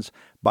Americans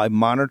by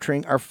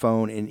monitoring our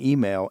phone and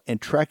email and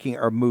tracking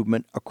our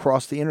movement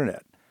across the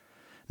internet.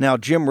 Now,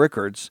 Jim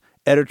Rickards,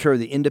 editor of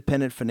the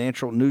independent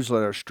financial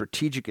newsletter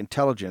Strategic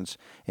Intelligence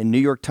and New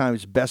York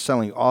Times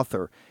bestselling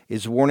author,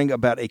 is warning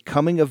about a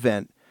coming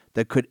event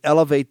that could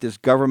elevate this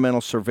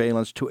governmental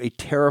surveillance to a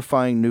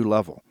terrifying new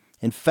level.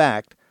 In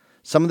fact,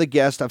 some of the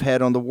guests I've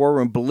had on the War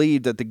Room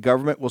believe that the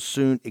government will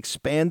soon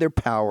expand their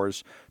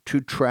powers to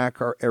track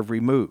our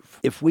every move.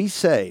 If we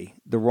say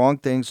the wrong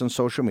things on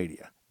social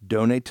media,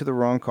 donate to the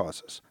wrong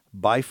causes,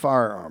 buy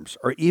firearms,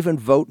 or even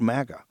vote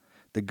MAGA,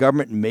 the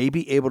government may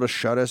be able to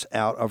shut us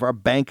out of our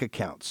bank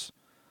accounts.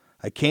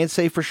 I can't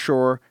say for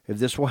sure if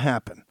this will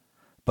happen,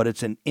 but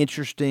it's an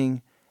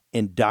interesting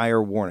and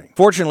dire warning.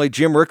 Fortunately,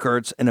 Jim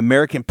Rickards, an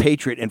American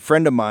patriot and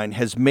friend of mine,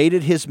 has made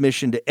it his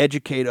mission to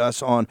educate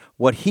us on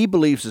what he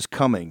believes is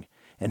coming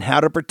and how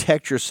to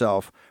protect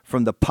yourself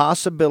from the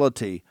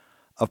possibility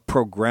of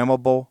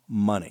programmable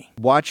money.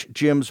 Watch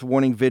Jim's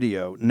warning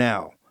video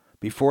now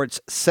before it's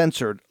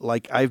censored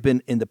like I've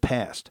been in the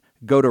past.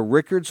 Go to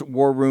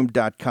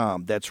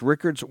rickardswarroom.com. That's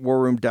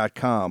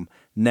rickardswarroom.com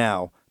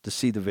now to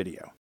see the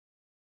video.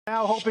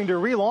 Now hoping to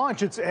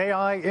relaunch its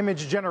AI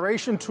image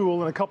generation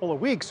tool in a couple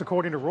of weeks,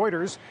 according to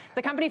Reuters.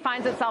 The company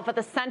finds itself at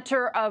the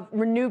center of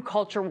renewed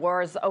culture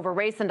wars over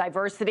race and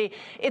diversity.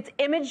 Its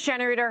image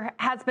generator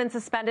has been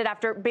suspended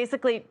after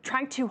basically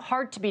trying too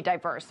hard to be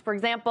diverse. For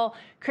example,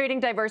 creating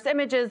diverse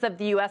images of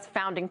the U.S.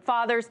 founding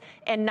fathers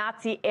and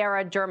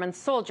Nazi-era German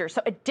soldiers.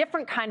 So a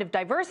different kind of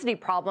diversity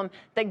problem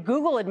that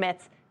Google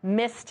admits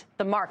missed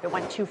the mark. It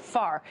went too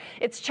far.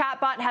 Its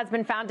chatbot has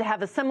been found to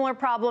have a similar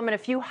problem in a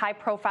few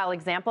high-profile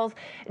examples.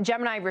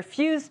 Gemini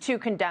refused to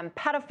condemn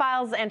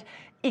pedophiles and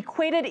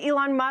equated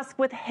Elon Musk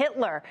with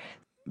Hitler.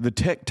 The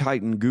tech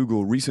titan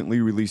Google recently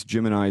released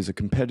Gemini as a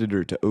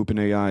competitor to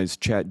OpenAI's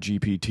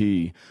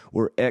ChatGPT,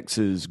 or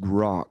X's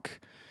Grok.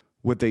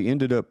 What they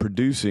ended up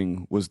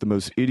producing was the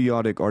most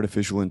idiotic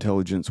artificial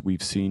intelligence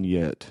we've seen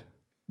yet.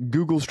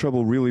 Google's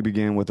trouble really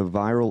began with a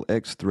viral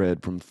X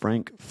thread from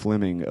Frank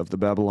Fleming of the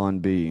Babylon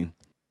Bee.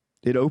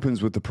 It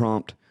opens with the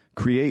prompt,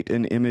 "Create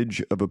an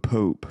image of a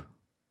pope."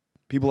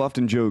 People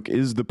often joke,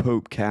 is the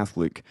Pope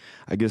Catholic?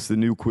 I guess the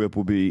new quip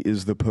will be,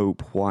 is the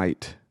Pope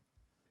white?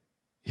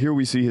 Here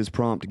we see his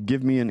prompt,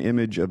 give me an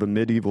image of a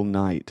medieval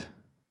knight.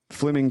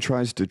 Fleming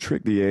tries to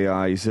trick the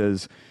AI. He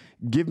says,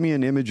 give me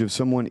an image of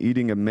someone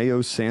eating a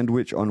mayo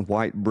sandwich on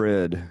white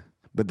bread.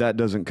 But that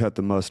doesn't cut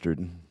the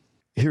mustard.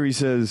 Here he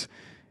says,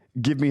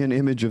 give me an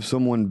image of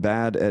someone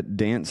bad at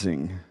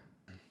dancing.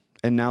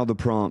 And now the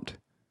prompt,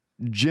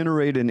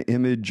 generate an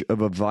image of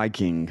a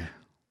Viking.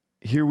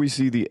 Here we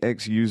see the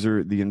X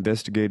user, the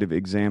investigative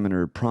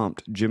examiner,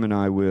 prompt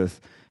Gemini with,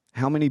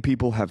 how many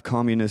people have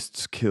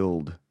communists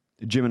killed?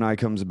 Gemini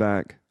comes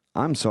back,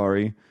 I'm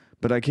sorry,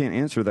 but I can't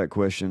answer that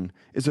question.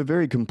 It's a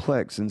very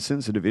complex and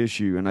sensitive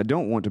issue, and I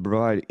don't want to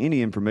provide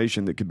any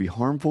information that could be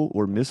harmful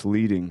or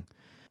misleading.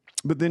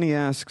 But then he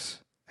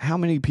asks, how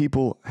many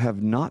people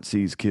have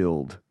Nazis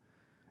killed?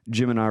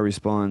 Gemini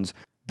responds,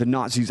 the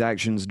Nazis'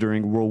 actions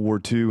during World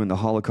War II and the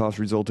Holocaust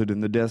resulted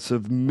in the deaths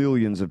of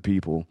millions of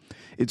people.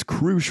 It's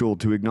crucial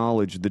to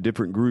acknowledge the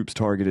different groups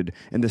targeted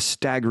and the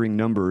staggering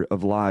number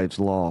of lives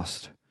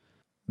lost.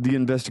 The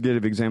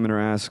investigative examiner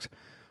asks,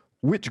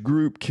 which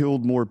group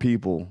killed more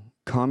people,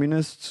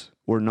 communists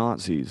or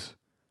Nazis?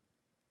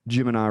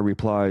 Gemini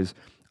replies,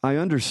 I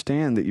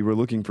understand that you were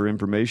looking for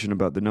information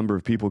about the number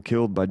of people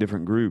killed by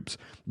different groups,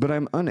 but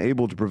I'm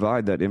unable to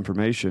provide that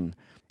information.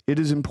 It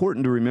is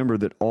important to remember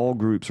that all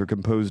groups are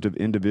composed of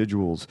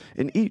individuals,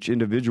 and each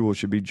individual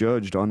should be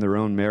judged on their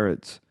own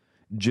merits.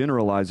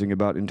 Generalizing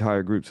about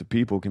entire groups of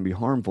people can be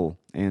harmful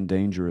and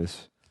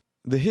dangerous.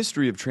 The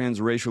history of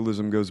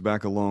transracialism goes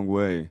back a long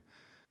way.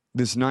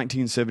 This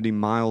 1970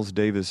 Miles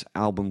Davis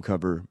album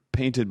cover,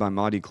 painted by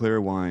Monty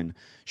Clairwine,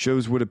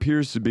 shows what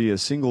appears to be a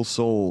single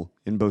soul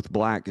in both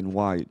black and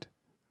white.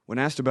 When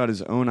asked about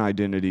his own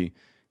identity,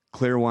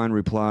 Clairwine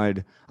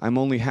replied, I'm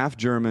only half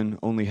German,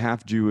 only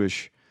half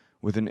Jewish,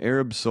 with an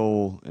Arab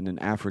soul and an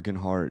African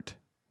heart.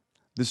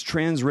 This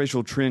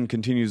transracial trend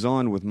continues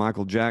on with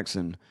Michael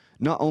Jackson,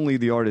 not only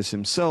the artist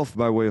himself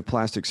by way of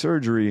plastic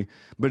surgery,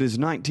 but his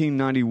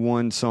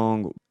 1991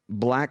 song,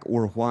 Black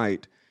or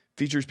White,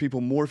 features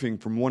people morphing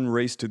from one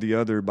race to the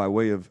other by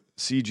way of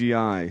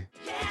CGI.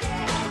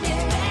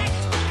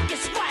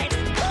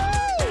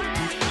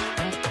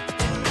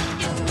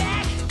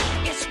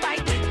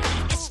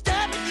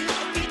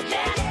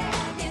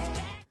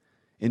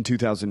 In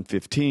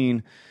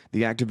 2015,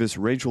 the activist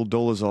Rachel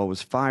Dolezal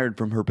was fired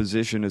from her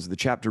position as the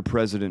chapter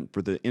president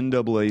for the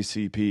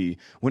NAACP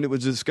when it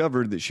was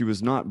discovered that she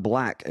was not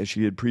black as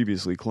she had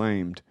previously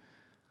claimed.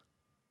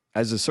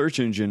 As a search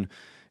engine,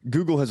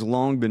 Google has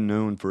long been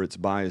known for its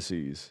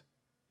biases.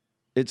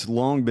 It's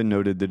long been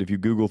noted that if you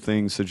Google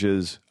things such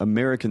as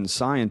American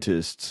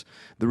scientists,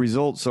 the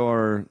results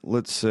are,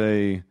 let's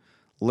say,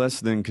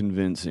 less than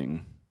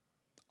convincing.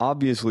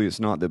 Obviously,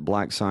 it's not that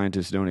black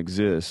scientists don't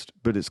exist,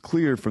 but it's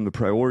clear from the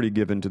priority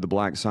given to the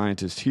black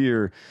scientist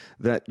here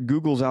that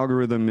Google's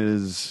algorithm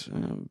is,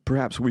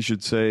 perhaps we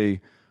should say,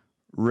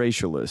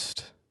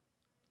 racialist.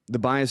 The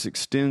bias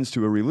extends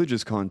to a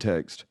religious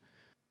context.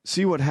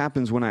 See what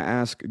happens when I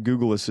ask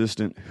Google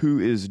Assistant, who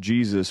is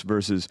Jesus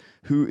versus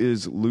who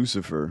is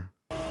Lucifer?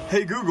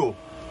 Hey Google,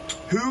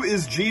 who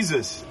is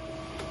Jesus?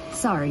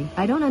 Sorry,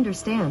 I don't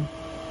understand.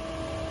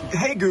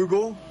 Hey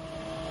Google,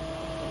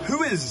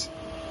 who is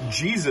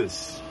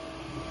Jesus?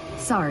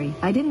 Sorry,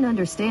 I didn't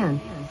understand.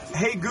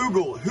 Hey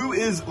Google, who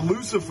is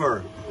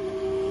Lucifer?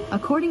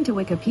 According to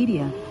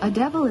Wikipedia, a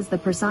devil is the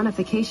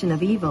personification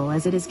of evil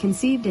as it is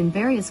conceived in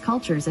various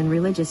cultures and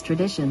religious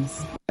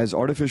traditions. As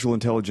artificial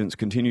intelligence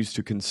continues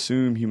to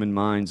consume human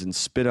minds and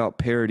spit out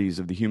parodies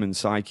of the human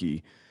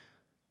psyche,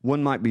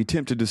 one might be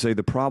tempted to say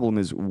the problem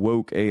is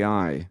woke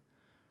AI.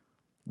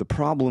 The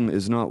problem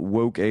is not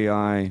woke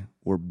AI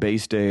or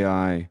based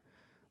AI.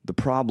 The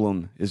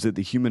problem is that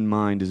the human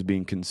mind is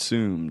being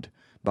consumed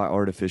by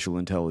artificial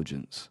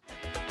intelligence.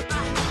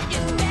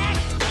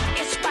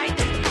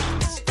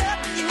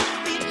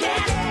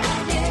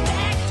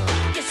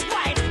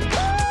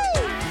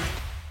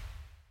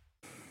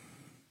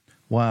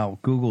 Wow,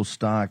 Google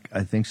stock,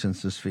 I think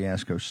since this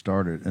fiasco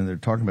started, and they're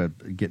talking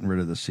about getting rid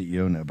of the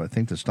CEO now, but I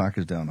think the stock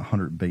is down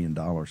 $100 billion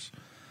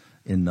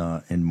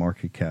in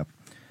market cap.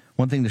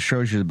 One thing that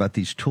shows you about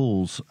these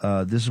tools,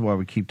 this is why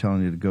we keep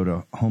telling you to go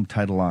to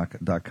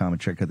HomeTitleLock.com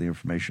and check out the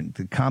information.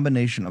 The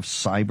combination of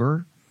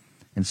cyber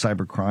and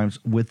cyber crimes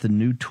with the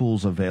new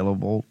tools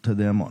available to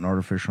them on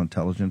artificial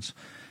intelligence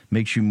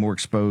makes you more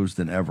exposed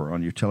than ever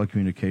on your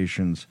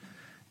telecommunications,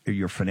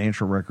 your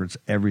financial records,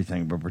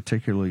 everything, but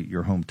particularly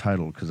your home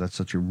title, because that's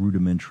such a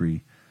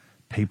rudimentary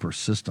paper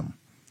system.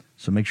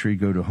 So make sure you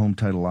go to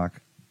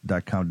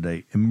HomeTitleLock.com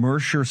today.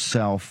 Immerse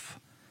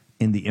yourself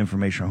in the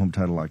information on Home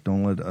Title Lock.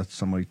 Don't let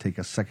somebody take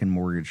a second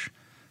mortgage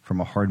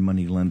from a hard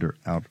money lender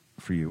out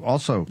for you.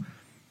 Also,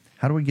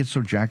 how do we get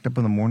so jacked up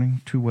in the morning?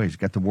 2 ways.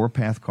 Got the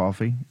Warpath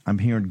coffee. I'm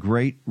hearing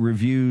great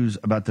reviews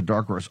about the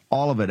dark roast.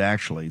 All of it,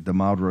 actually. The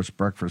mild roast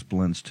breakfast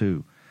blends,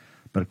 too.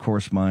 But, of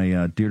course,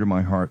 my dear to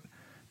my heart,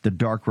 the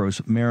dark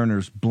roast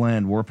Mariners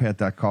blend,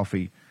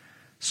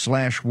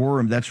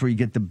 warpath.coffee/worm. That's where you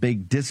get the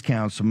big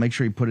discounts. So make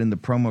sure you put in the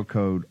promo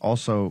code.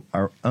 Also,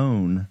 our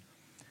own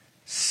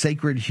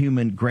Sacred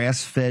Human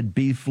grass-fed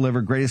beef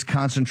liver, greatest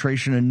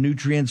concentration of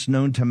nutrients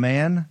known to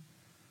man.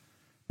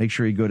 Make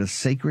sure you go to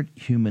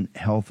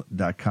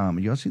sacredhumanhealth.com.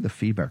 And you'll see the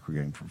feedback we're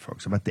getting from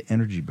folks about the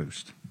energy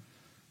boost.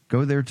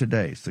 Go there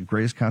today. It's the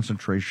greatest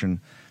concentration.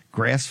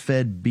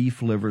 Grass-fed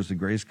beef liver is the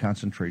greatest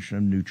concentration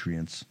of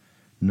nutrients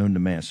known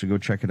to man. So go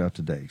check it out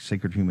today,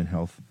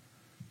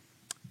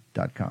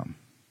 sacredhumanhealth.com.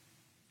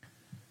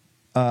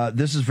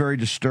 This is very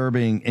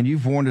disturbing, and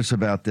you've warned us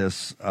about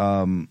this,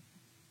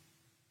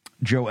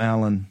 Joe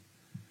Allen.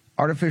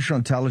 Artificial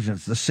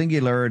intelligence, the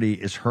singularity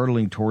is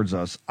hurtling towards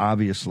us,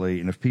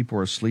 obviously, and if people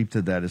are asleep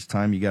to that, it's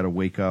time you got to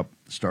wake up,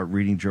 start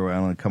reading Joe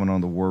Allen, coming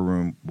on the War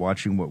Room,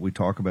 watching what we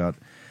talk about.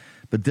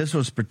 But this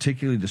was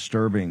particularly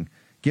disturbing,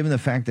 given the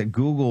fact that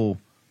Google,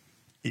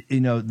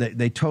 you know,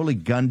 they totally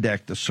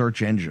gun-decked the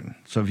search engine.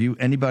 So if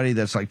anybody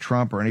that's like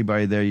Trump or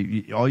anybody there,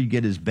 all you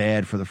get is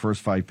bad for the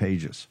first 5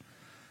 pages.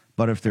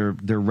 But if they're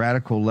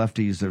radical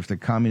lefties, if they're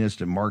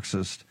communist and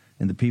Marxist,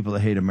 and the people that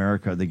hate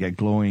America, they get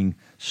glowing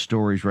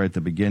stories right at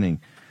the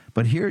beginning.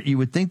 But here, you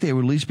would think they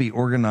would at least be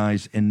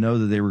organized and know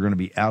that they were going to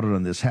be outed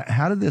on this.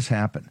 How did this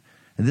happen?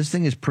 And this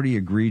thing is pretty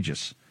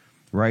egregious,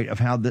 right? Of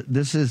how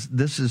this is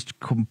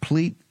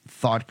complete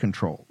thought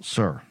control,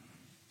 sir.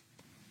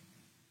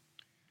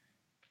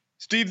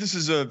 Steve, this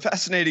is a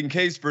fascinating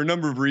case for a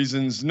number of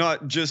reasons,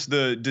 not just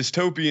the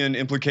dystopian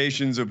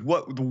implications of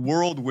what the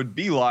world would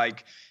be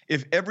like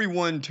if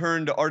everyone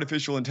turned to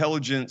artificial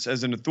intelligence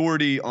as an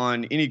authority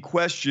on any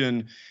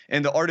question,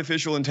 and the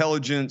artificial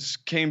intelligence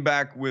came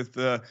back with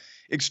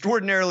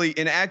extraordinarily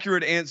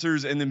inaccurate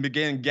answers and then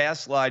began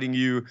gaslighting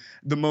you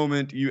the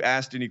moment you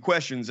asked any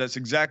questions. That's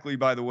exactly,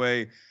 by the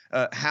way,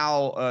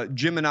 how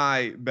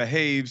Gemini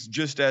behaves,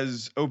 just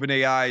as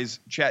OpenAI's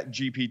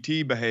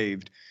ChatGPT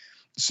behaved.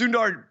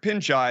 Sundar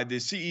Pichai, the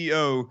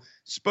CEO,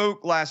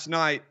 spoke last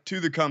night to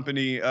the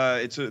company.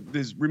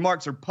 His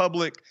remarks are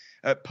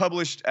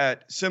published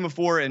at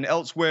Semaphore and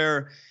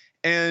elsewhere.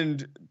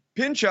 And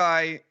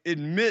Pichai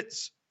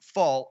admits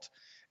fault.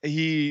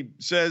 He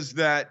says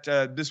that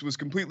this was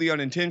completely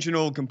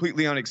unintentional,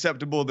 completely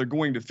unacceptable. They're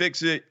going to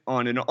fix it,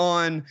 on and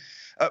on.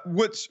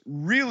 What's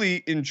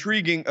really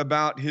intriguing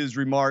about his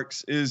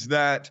remarks is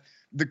that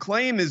the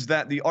claim is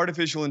that the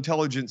artificial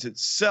intelligence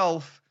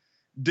itself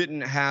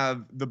didn't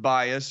have the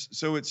bias.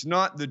 So it's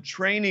not the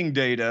training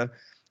data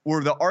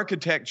or the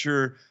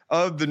architecture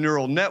of the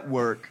neural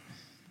network.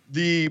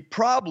 The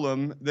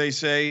problem, they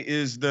say,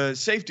 is the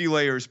safety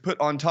layers put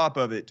on top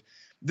of it.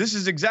 This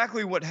is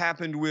exactly what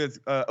happened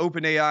with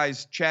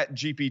OpenAI's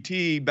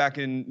ChatGPT back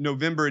in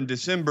November and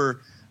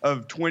December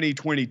of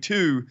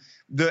 2022.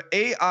 The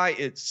AI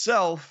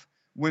itself,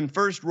 when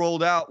first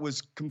rolled out,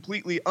 was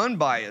completely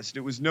unbiased.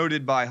 It was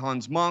noted by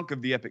Hans Monk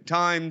of the Epoch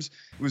Times.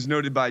 It was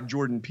noted by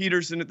Jordan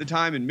Peterson at the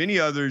time and many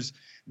others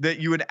that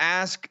you would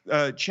ask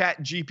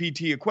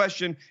ChatGPT a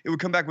question, it would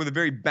come back with a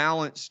very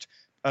balanced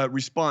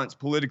response,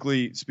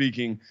 politically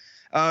speaking.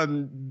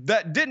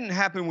 That didn't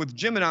happen with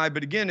Gemini,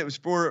 but again, it was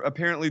for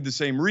apparently the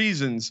same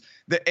reasons.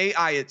 The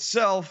AI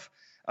itself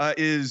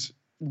is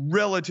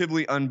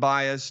relatively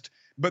unbiased,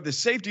 but the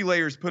safety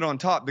layers put on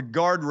top, the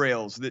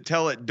guardrails that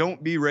tell it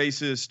don't be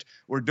racist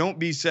or don't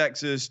be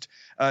sexist,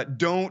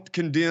 don't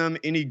condemn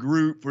any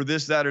group for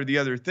this, that, or the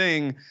other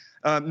thing.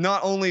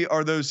 Not only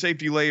are those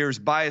safety layers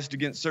biased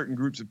against certain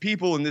groups of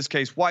people, in this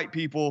case white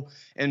people,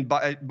 and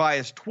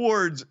biased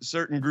towards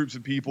certain groups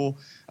of people,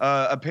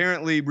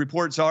 apparently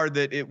reports are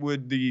that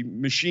the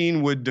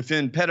machine would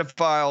defend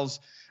pedophiles,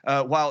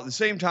 while at the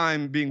same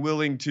time being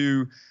willing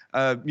to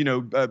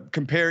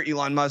compare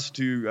Elon Musk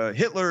to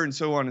Hitler and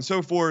so on and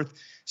so forth.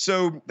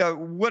 So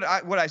what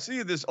I see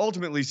of this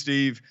ultimately,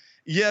 Steve,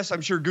 yes,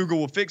 I'm sure Google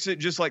will fix it,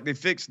 just like they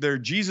fixed their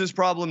Jesus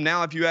problem.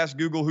 Now, if you ask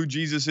Google who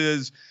Jesus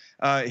is,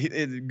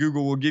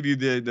 Google will give you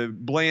the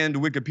bland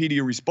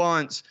Wikipedia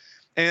response.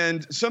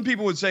 And some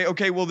people would say,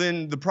 okay, well,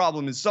 then the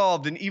problem is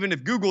solved. And even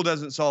if Google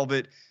doesn't solve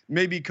it,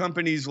 maybe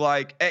companies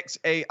like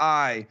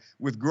XAI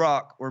with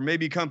Grok, or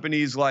maybe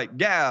companies like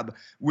Gab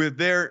with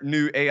their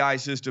new AI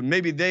system,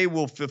 maybe they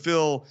will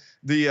fulfill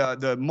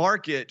the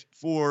market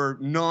for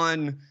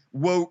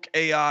non-woke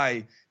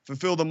AI,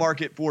 fulfill the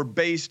market for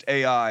based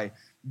AI.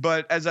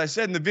 But as I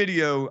said in the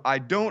video, I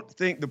don't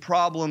think the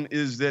problem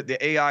is that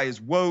the AI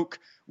is woke,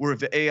 or if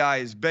the AI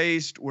is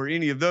based, or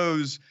any of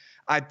those.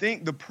 I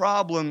think the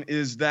problem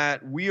is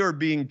that we are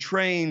being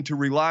trained to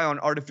rely on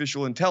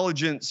artificial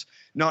intelligence,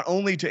 not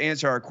only to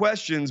answer our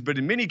questions, but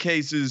in many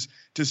cases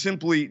to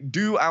simply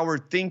do our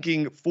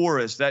thinking for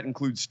us. That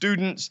includes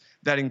students,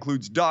 that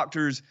includes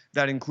doctors,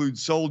 that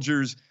includes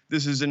soldiers.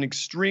 This is an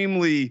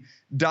extremely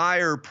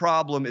dire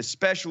problem,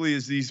 especially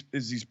as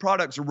these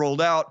products are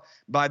rolled out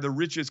by the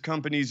richest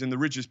companies and the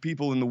richest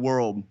people in the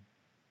world.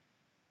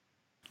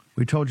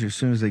 We told you as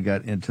soon as they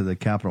got into the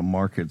capital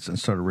markets and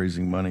started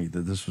raising money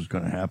that this was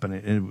going to happen.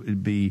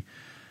 It'd be,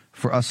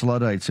 for us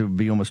Luddites, it would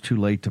be almost too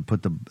late to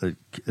put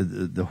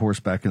the horse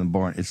back in the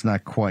barn. It's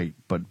not quite,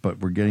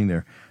 but we're getting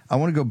there. I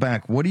want to go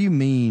back. What do you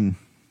mean?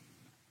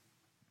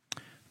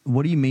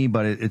 What do you mean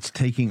by it's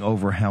taking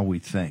over how we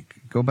think?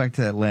 Go back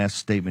to that last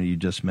statement you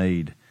just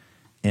made,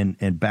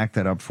 and back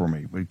that up for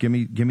me. But give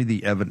me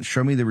the evidence.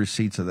 Show me the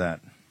receipts of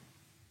that.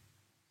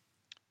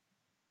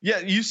 Yeah,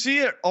 you see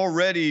it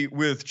already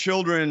with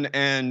children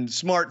and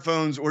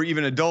smartphones, or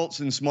even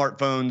adults and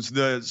smartphones,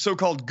 the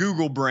so-called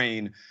Google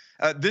brain.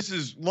 This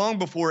is long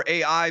before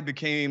AI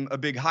became a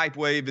big hype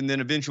wave and then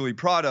eventually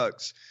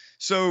products.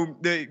 So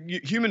the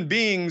human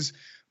beings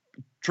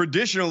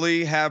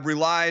traditionally have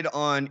relied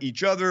on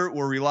each other,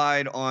 or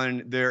relied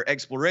on their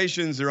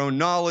explorations, their own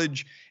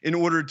knowledge, in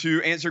order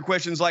to answer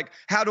questions like,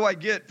 how do I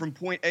get from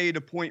point A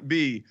to point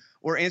B?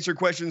 Or answer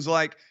questions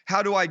like,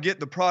 how do I get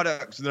the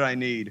products that I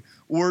need?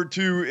 Or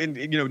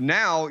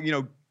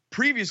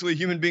previously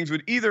human beings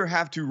would either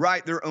have to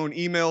write their own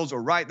emails,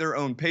 or write their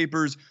own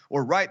papers,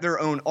 or write their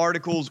own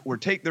articles, or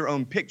take their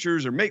own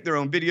pictures, or make their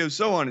own videos,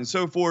 so on and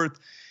so forth.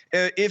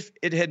 If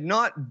it had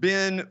not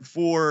been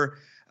for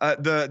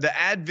the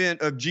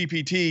advent of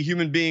GPT,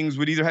 human beings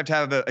would either have to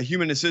have a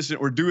human assistant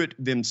or do it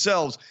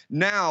themselves.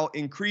 Now,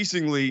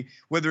 increasingly,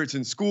 whether it's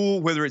in school,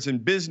 whether it's in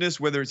business,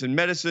 whether it's in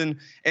medicine,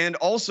 and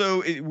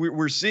also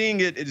we're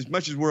seeing it as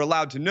much as we're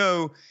allowed to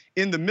know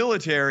in the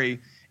military,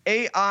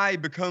 AI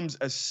becomes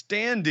a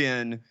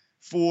stand-in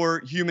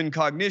for human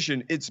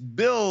cognition. It's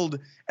billed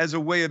as a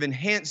way of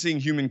enhancing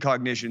human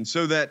cognition,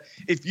 so that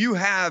if you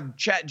have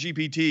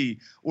ChatGPT,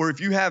 or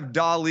if you have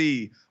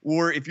DALL-E,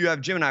 or if you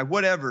have Gemini,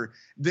 whatever,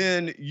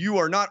 then you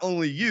are not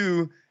only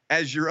you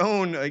as your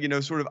own,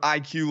 sort of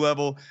IQ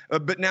level,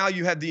 but now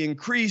you have the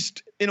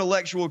increased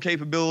intellectual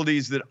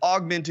capabilities that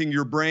augmenting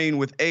your brain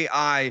with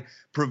AI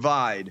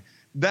provide.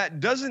 That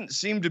doesn't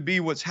seem to be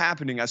what's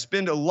happening. I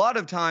spend a lot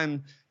of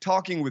time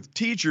talking with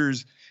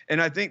teachers, and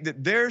I think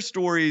that their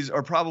stories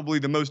are probably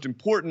the most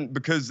important,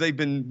 because they've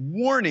been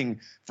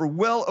warning for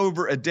well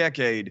over a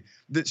decade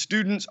that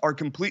students are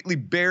completely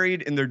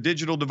buried in their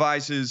digital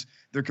devices.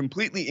 They're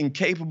completely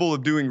incapable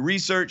of doing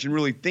research and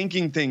really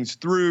thinking things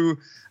through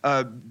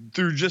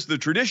just the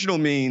traditional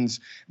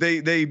means.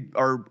 They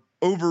are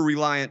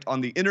over-reliant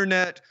on the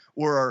internet,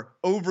 or are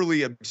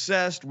overly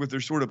obsessed with their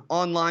sort of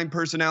online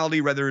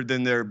personality rather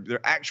than their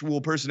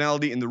actual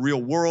personality in the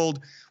real world.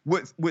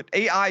 What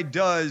AI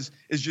does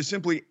is just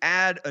simply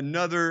add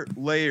another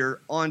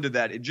layer onto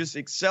that. It just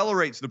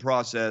accelerates the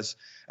process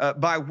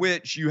by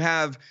which you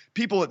have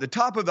people at the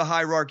top of the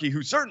hierarchy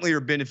who certainly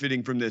are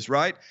benefiting from this,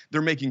 right?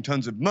 They're making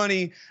tons of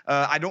money.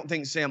 I don't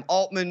think Sam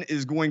Altman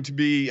is going to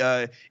be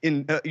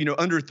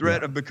under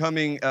threat of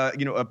becoming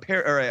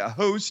a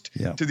host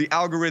to the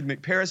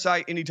algorithmic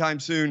parasite anytime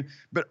soon.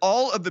 But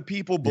all of the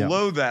people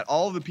below that,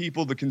 all of the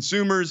people, the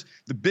consumers,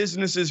 the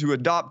businesses who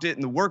adopt it,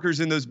 and the workers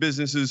in those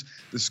businesses,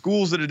 the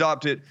schools that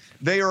adopt it,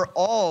 they are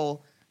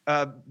all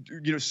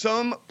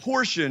some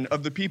portion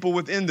of the people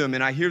within them,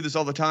 and I hear this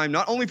all the time,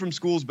 not only from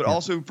schools, but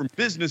also from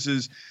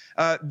businesses,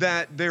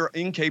 that they're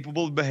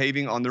incapable of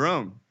behaving on their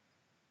own.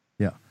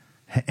 Yeah.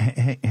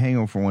 Hang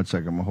on for 1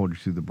 second. I'm going to hold you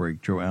through the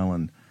break. Joe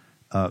Allen,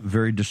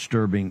 very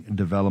disturbing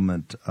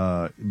development.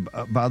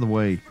 By the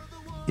way,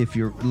 if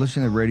you're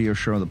listening to the radio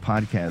show or the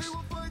podcast,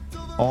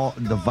 all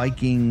the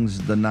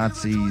Vikings, the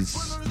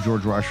Nazis,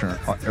 George Washington,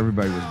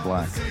 everybody was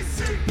black.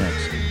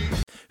 Next.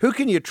 Who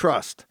can you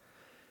trust?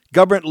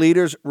 Government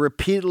leaders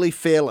repeatedly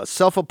fail us.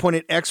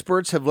 Self-appointed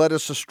experts have led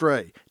us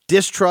astray.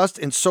 Distrust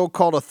in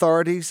so-called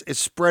authorities is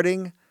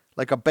spreading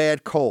like a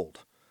bad cold.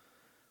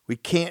 We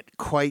can't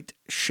quite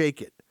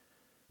shake it,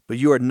 but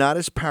you are not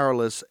as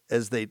powerless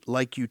as they'd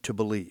like you to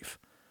believe.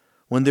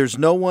 When there's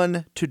no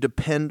one to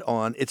depend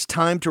on, it's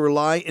time to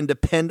rely and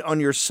depend on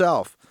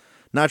yourself.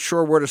 Not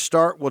sure where to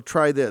start? Well,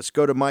 try this.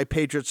 Go to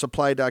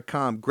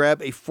mypatriotsupply.com.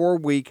 Grab a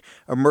 4-week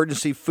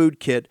emergency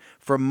food kit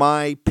from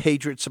My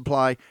Patriot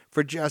Supply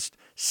for just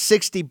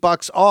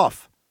 $60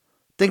 off.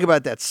 Think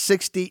about that,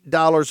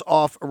 $60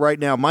 off right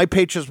now. My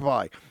Patriot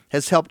Supply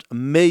has helped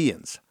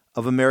millions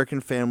of American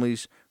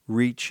families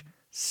reach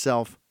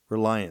self-reliance.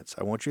 self-reliance.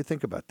 I want you to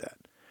think about that.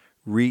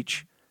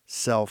 Reach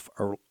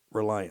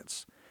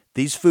self-reliance.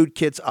 These food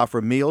kits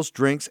offer meals,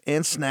 drinks,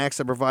 and snacks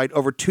that provide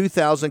over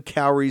 2,000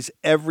 calories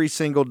every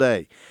single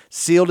day,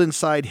 sealed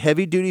inside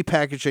heavy-duty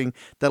packaging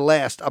that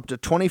lasts up to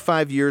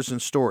 25 years in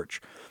storage.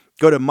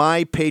 Go to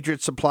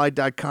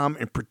mypatriotsupply.com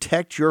and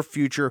protect your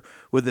future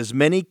with as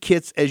many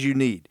kits as you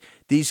need.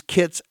 These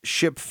kits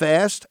ship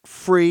fast,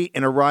 free,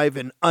 and arrive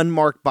in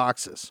unmarked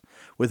boxes.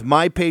 With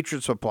My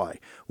Patriot Supply,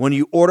 when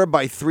you order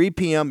by 3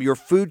 p.m., your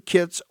food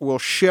kits will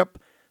ship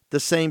the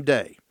same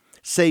day.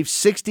 Save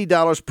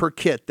 $60 per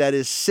kit. That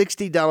is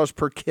 $60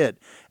 per kit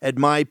at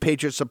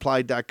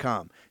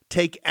mypatriotsupply.com.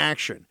 Take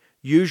action.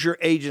 Use your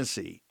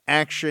agency.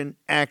 Action,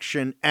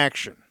 action,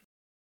 action.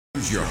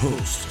 Here's your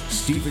host,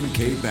 Stephen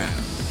K.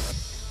 Bannon.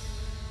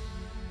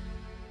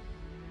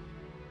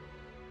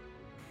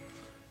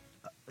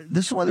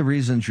 This is one of the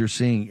reasons you're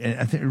seeing, and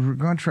I think we're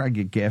going to try to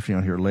get Gaffney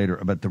on here later,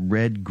 about the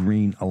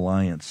Red-Green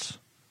Alliance.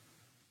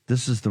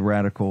 This is the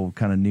radical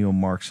kind of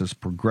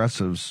neo-Marxist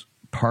progressives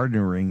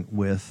partnering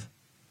with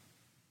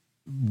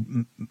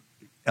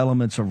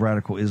elements of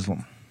radical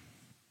Islam,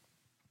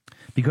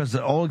 because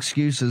the old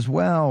excuse is,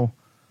 well,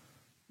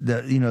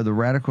 the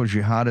radical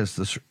jihadists,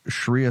 the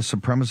Sharia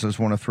supremacists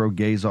want to throw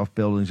gays off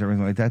buildings,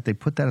 everything like that. They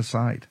put that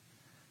aside.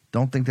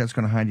 Don't think that's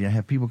going to hide you. I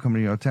have people coming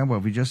to you all the time. Well,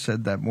 if we just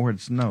said that more,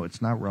 it's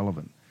not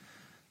relevant.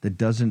 It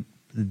doesn't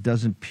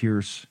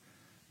pierce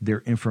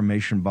their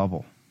information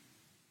bubble.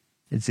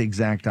 It's the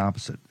exact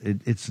opposite.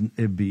 It's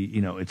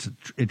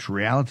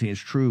reality. It's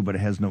true, but it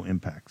has no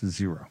impact. It's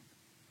zero.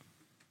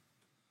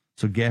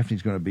 So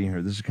Gaffney's going to be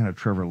here. This is kind of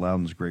Trevor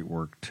Loudon's great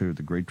work too.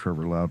 The great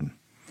Trevor Loudon.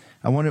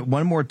 I want it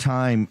one more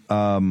time.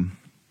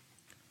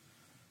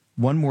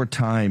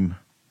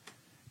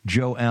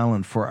 Joe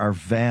Allen for our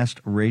vast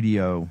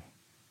radio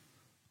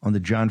on the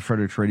John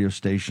Fredericks radio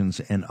stations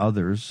and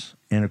others,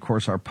 and of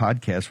course our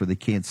podcast where they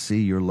can't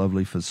see your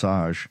lovely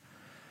visage.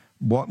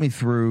 Walk me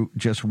through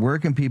just where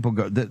can people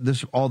go?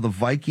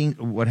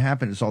 What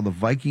happened is all the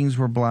Vikings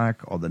were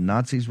black, all the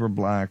Nazis were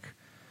black,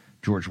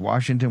 George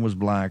Washington was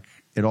black.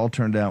 It all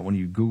turned out when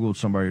you Googled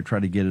somebody or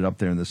tried to get it up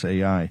there in this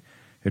AI,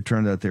 it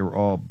turned out they were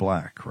all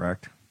black,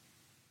 correct?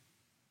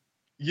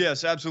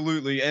 Yes,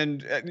 absolutely.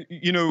 And,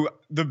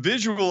 the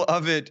visual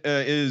of it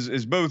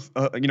is both,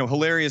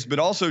 hilarious, but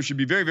also should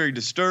be very, very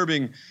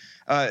disturbing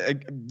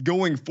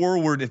going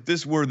forward if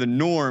this were the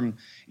norm.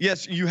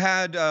 Yes, you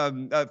had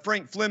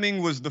Frank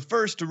Fleming was the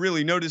first to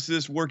really notice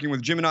this working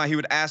with Gemini. He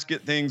would ask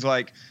it things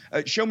like,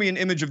 show me an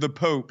image of the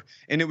Pope.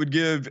 And it would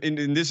give,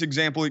 in this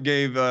example, it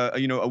gave,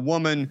 a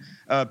woman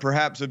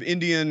perhaps of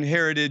Indian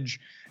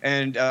heritage,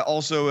 and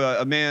also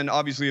a man,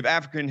 obviously, of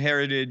African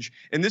heritage.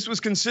 And this was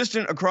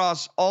consistent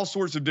across all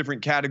sorts of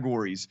different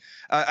categories.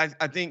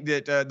 I think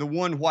that the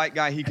one white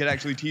guy he could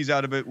actually tease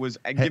out of it was,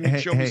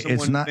 show me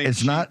someone.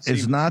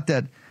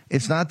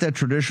 It's not that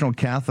traditional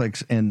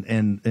Catholics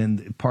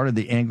and part of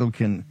the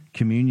Anglican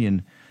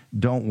communion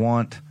don't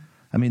want.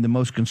 I mean, the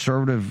most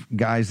conservative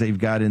guys they've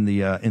got in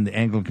the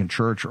Anglican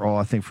Church are all,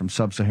 I think, from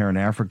sub-Saharan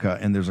Africa,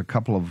 and there's a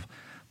couple of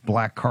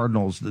black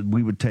cardinals that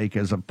we would take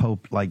as a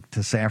pope like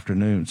this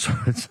afternoon. So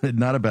it's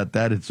not about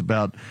that. It's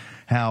about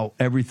how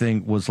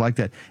everything was like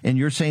that. And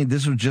you're saying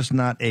this was just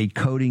not a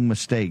coding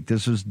mistake.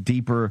 This was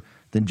deeper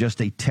than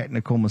just a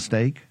technical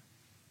mistake?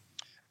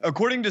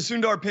 According to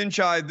Sundar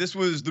Pichai, this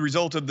was the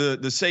result of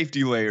the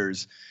safety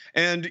layers.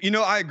 And,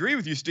 I agree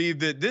with you, Steve,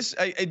 that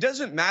it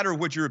doesn't matter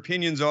what your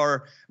opinions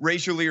are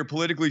racially or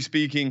politically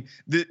speaking.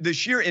 The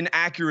sheer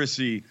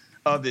inaccuracy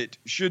of it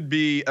should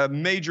be a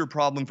major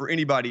problem for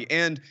anybody.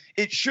 And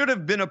it should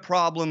have been a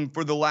problem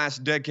for the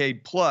last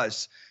decade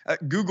plus.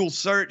 Google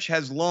search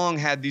has long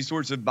had these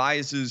sorts of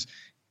biases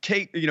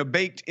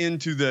baked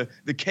into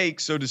the cake,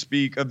 so to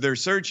speak, of their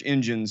search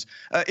engines.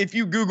 If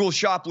you Google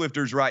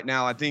shoplifters right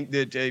now, I think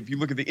that if you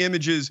look at the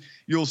images,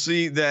 you'll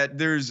see that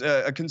there's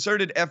a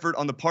concerted effort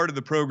on the part of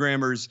the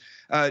programmers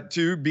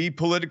to be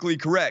politically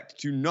correct,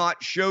 to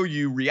not show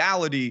you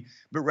reality,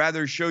 but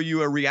rather show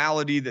you a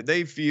reality that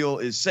they feel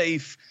is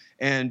safe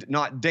and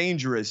not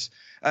dangerous.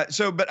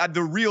 But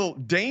the real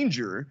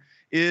danger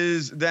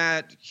is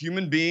that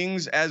human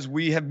beings, as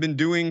we have been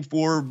doing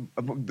for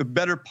the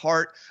better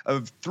part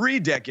of 3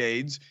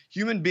 decades,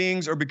 human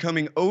beings are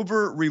becoming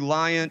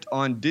over-reliant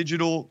on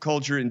digital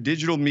culture and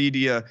digital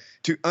media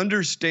to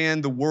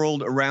understand the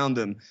world around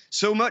them.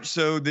 So much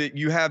so that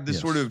you have this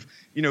sort of,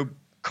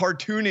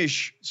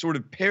 cartoonish sort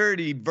of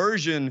parody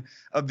version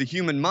of the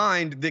human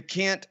mind that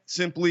can't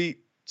simply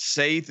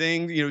say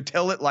things,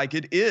 tell it like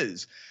it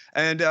is.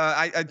 And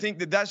I think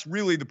that that's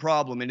really the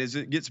problem, and as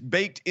it gets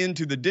baked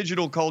into the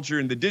digital culture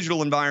and the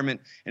digital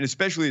environment, and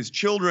especially as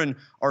children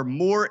are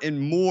more and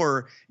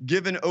more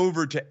given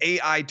over to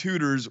AI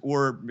tutors,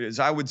 or as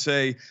I would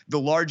say, the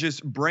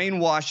largest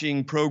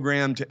brainwashing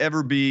program to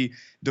ever be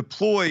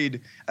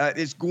deployed,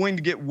 it's going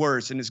to get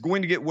worse, and it's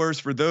going to get worse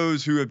for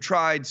those who have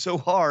tried so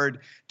hard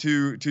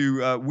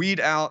to weed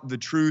out the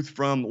truth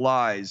from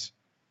lies.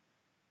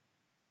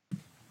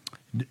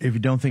 If you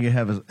don't think it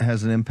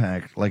has an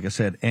impact, like I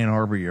said, Ann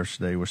Arbor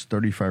yesterday was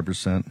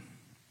 35%.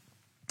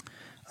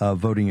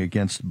 voting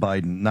against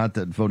Biden. Not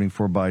that voting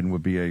for Biden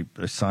would be a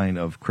sign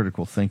of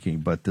critical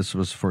thinking, but this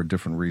was for a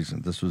different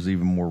reason. This was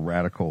even more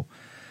radical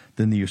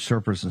than the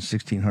usurpers in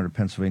 1600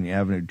 Pennsylvania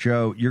Avenue.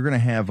 Joe, you're going to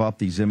have up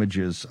these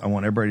images. I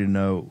want everybody to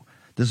know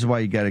this is why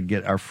you got to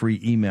get our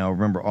free email.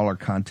 Remember, all our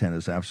content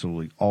is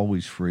absolutely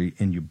always free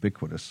and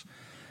ubiquitous.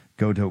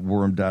 Go to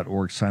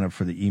warroom.org, sign up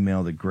for the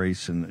email that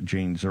Grace and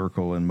Jane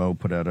Zirkle and Mo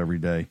put out every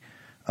day.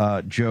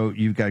 Joe,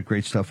 you've got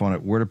great stuff on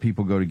it. Where do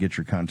people go to get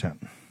your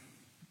content?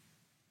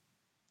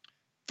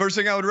 First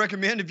thing I would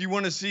recommend, if you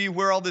want to see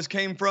where all this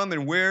came from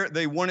and where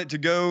they want it to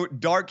go,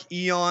 Dark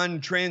Eon,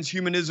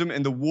 Transhumanism,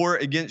 and the War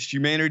Against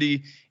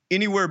Humanity,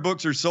 anywhere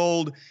books are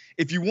sold.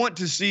 If you want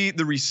to see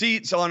the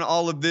receipts on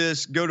all of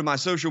this, go to my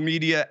social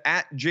media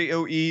at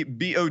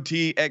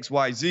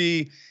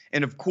JOEBOTXYZ.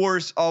 And of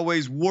course,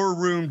 always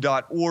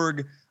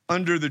warroom.org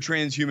under the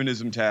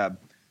Transhumanism tab.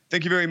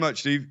 Thank you very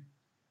much, Steve.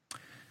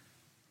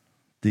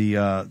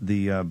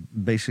 The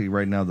basically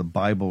right now the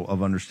Bible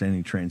of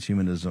understanding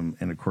transhumanism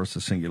and of course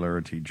the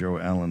singularity, Joe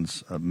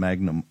Allen's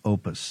magnum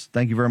opus.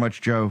 Thank you very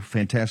much, Joe.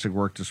 Fantastic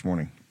work this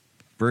morning.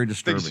 Very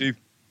disturbing. Thank you,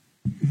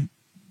 Steve.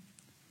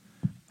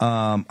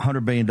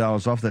 $100 billion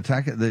off the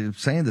tax. They're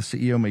saying the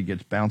CEO may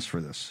get bounced for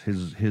this.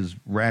 His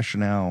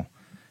rationale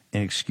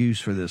and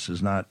excuse for this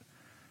is not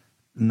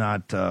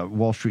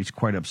Wall Street's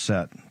quite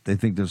upset. They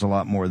think there's a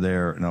lot more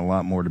there and a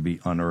lot more to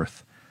be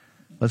unearthed.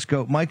 Let's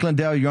go. Mike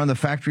Lindell, you're on the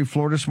factory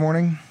floor this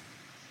morning?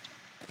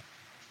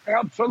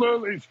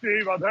 Absolutely,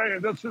 Steve. I'll tell you,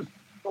 this is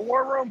the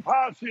War Room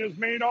Posse has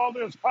made all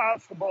this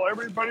possible.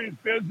 Everybody's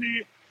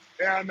busy,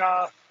 and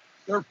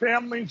their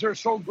families are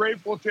so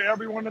grateful to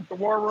everyone at the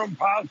War Room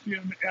Posse.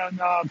 And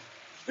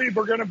Steve,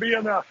 we're going to be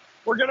in a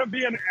little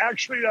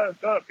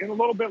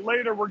bit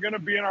later, we're going to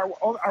be in our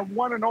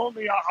one and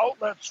only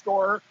outlet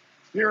store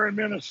here in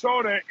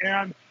Minnesota.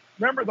 And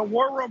remember, the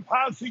War Room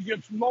Posse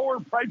gets lower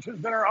prices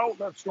than our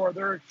outlet store.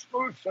 They're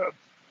exclusive.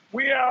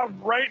 We have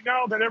right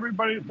now that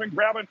everybody's been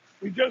grabbing.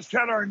 We just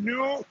had our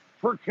new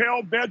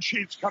percale bed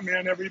sheets come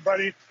in,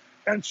 everybody.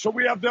 And so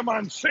we have them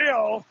on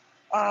sale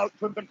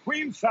for the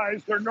queen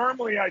size. They're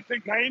normally, I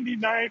think,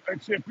 $99.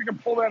 Let's see if we can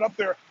pull that up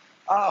there.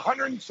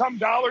 $100 and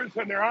some,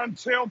 and they're on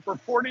sale for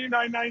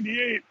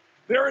 $49.98.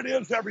 There it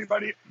is,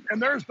 everybody.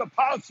 And there's the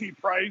Posse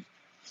price,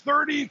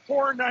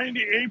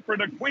 $34.98 for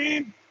the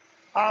queen.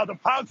 The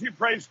Posse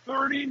price,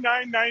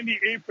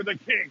 $39.98 for the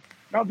king.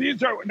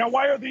 Now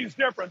why are these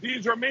different?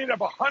 These are made of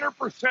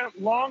 100%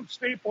 long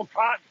staple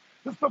cotton.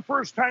 This is the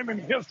first time in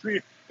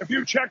history. If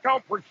you check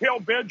out percale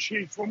bed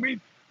sheets, when we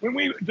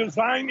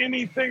design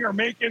anything or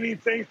make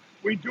anything,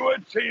 we do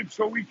it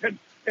so it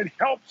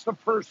helps the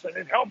person,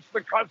 it helps the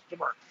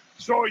customer.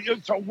 So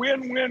it's a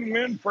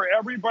win-win-win for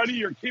everybody.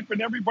 You're keeping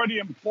everybody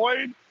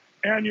employed,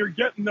 and you're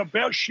getting the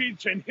best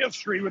sheets in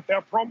history with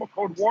that promo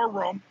code War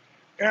Room.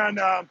 And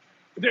I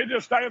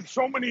have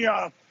so many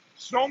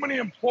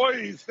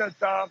employees that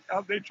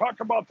they talk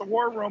about the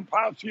War Room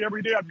Posse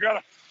every day. I've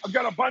got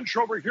a bunch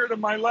over here to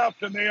my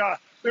left, and they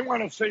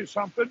want to say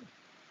something.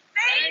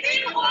 Thank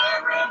you, War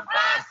Room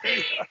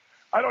Posse.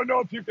 I don't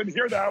know if you can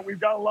hear that. We've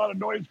got a lot of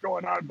noise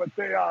going on, but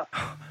they.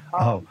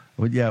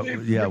 We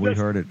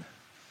heard it.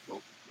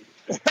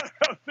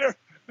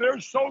 They're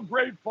so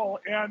grateful,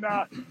 and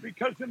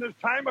because in this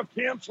time of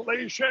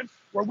cancellation,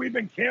 where we've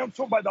been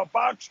canceled by the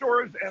box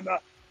stores and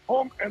the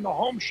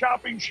home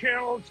shopping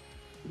channels,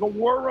 the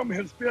War Room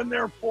has been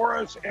there for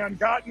us and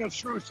gotten us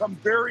through some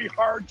very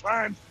hard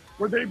times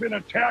where they've been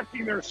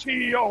attacking their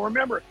CEO.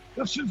 Remember,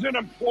 this is an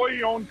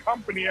employee-owned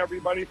company,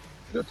 everybody.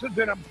 This is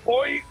an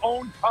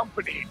employee-owned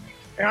company,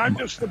 and I'm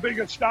just the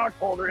biggest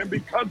stockholder. And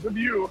because of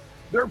you,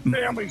 their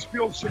families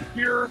feel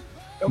secure.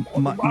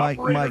 Mike,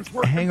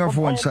 hang on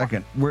for 1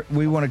 second.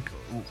 We want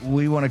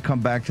to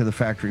come back to the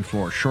factory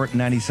floor. Short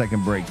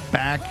 90-second break.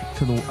 Back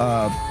to the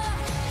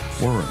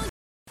War Room.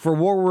 For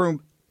War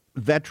Room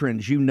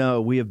veterans,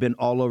 we have been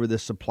all over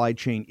this supply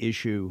chain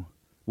issue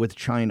with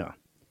China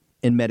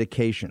and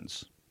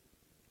medications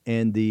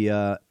and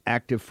the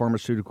active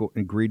pharmaceutical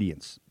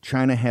ingredients.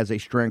 China has a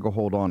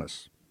stranglehold on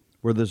us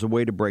where there's a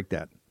way to break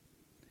that.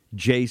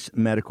 Jace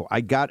Medical.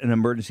 I got an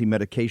emergency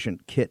medication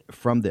kit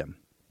from them.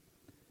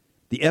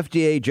 The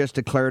FDA just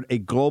declared a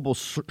global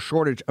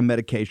shortage of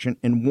medication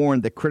and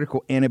warned that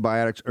critical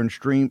antibiotics are in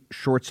extreme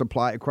short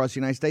supply across the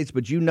United States.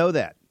 But you know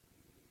that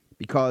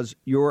because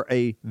you're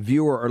a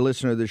viewer or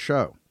listener to the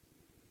show.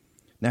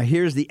 Now,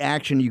 here's the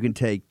action you can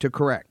take to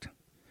correct.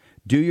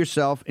 Do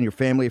yourself and your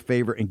family a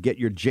favor and get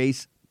your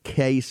Jace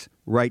case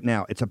right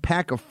now. It's a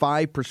pack of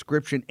 5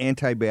 prescription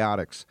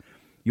antibiotics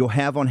you'll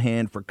have on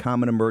hand for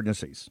common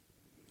emergencies.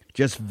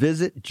 Just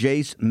visit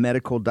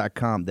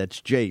jacemedical.com. That's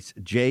Jace,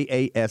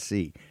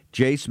 J-A-S-E,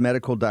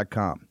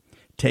 jacemedical.com.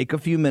 Take a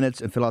few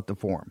minutes and fill out the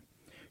form.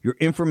 Your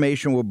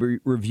information will be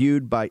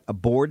reviewed by a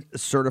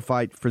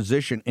board-certified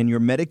physician, and your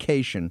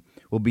medication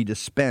will be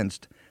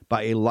dispensed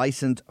by a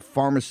licensed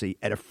pharmacy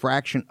at a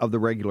fraction of the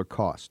regular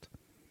cost.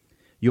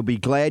 You'll be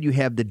glad you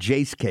have the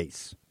Jace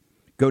case.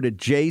 Go to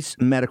Jace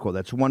Medical,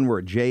 that's one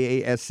word,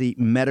 J-A-S-E,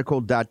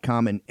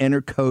 medical.com, and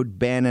enter code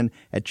Bannon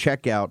at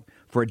checkout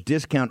for a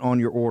discount on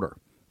your order.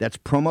 That's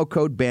promo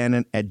code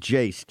Bannon at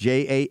Jase,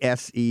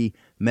 Jase,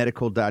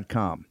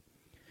 medical.com.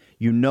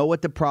 You know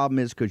what the problem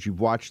is because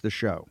you've watched the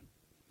show.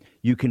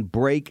 You can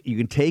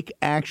take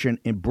action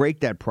and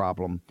break that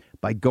problem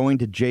by going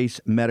to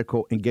Jase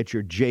Medical and get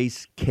your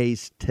Jase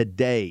case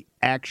today.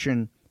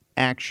 Action,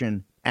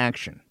 action,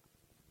 action.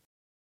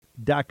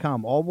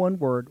 .com, all one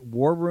word,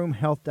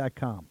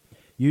 warroomhealth.com.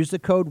 Use the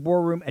code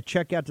WARROOM at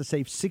checkout to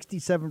save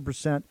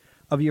 67%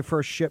 of your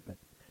first shipment.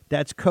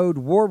 That's code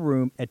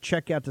WARROOM at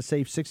checkout to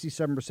save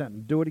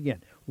 67%. Do it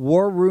again.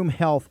 War Room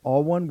Health,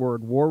 all one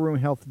word,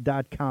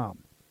 warroomhealth.com.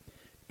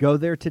 Go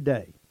there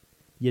today.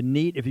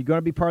 If you're going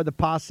to be part of the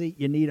posse,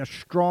 you need a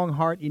strong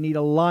heart. You need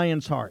a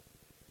lion's heart.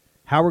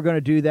 How we're going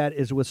to do that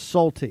is with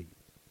Salty.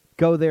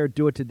 Go there,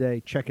 do it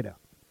today. Check it out.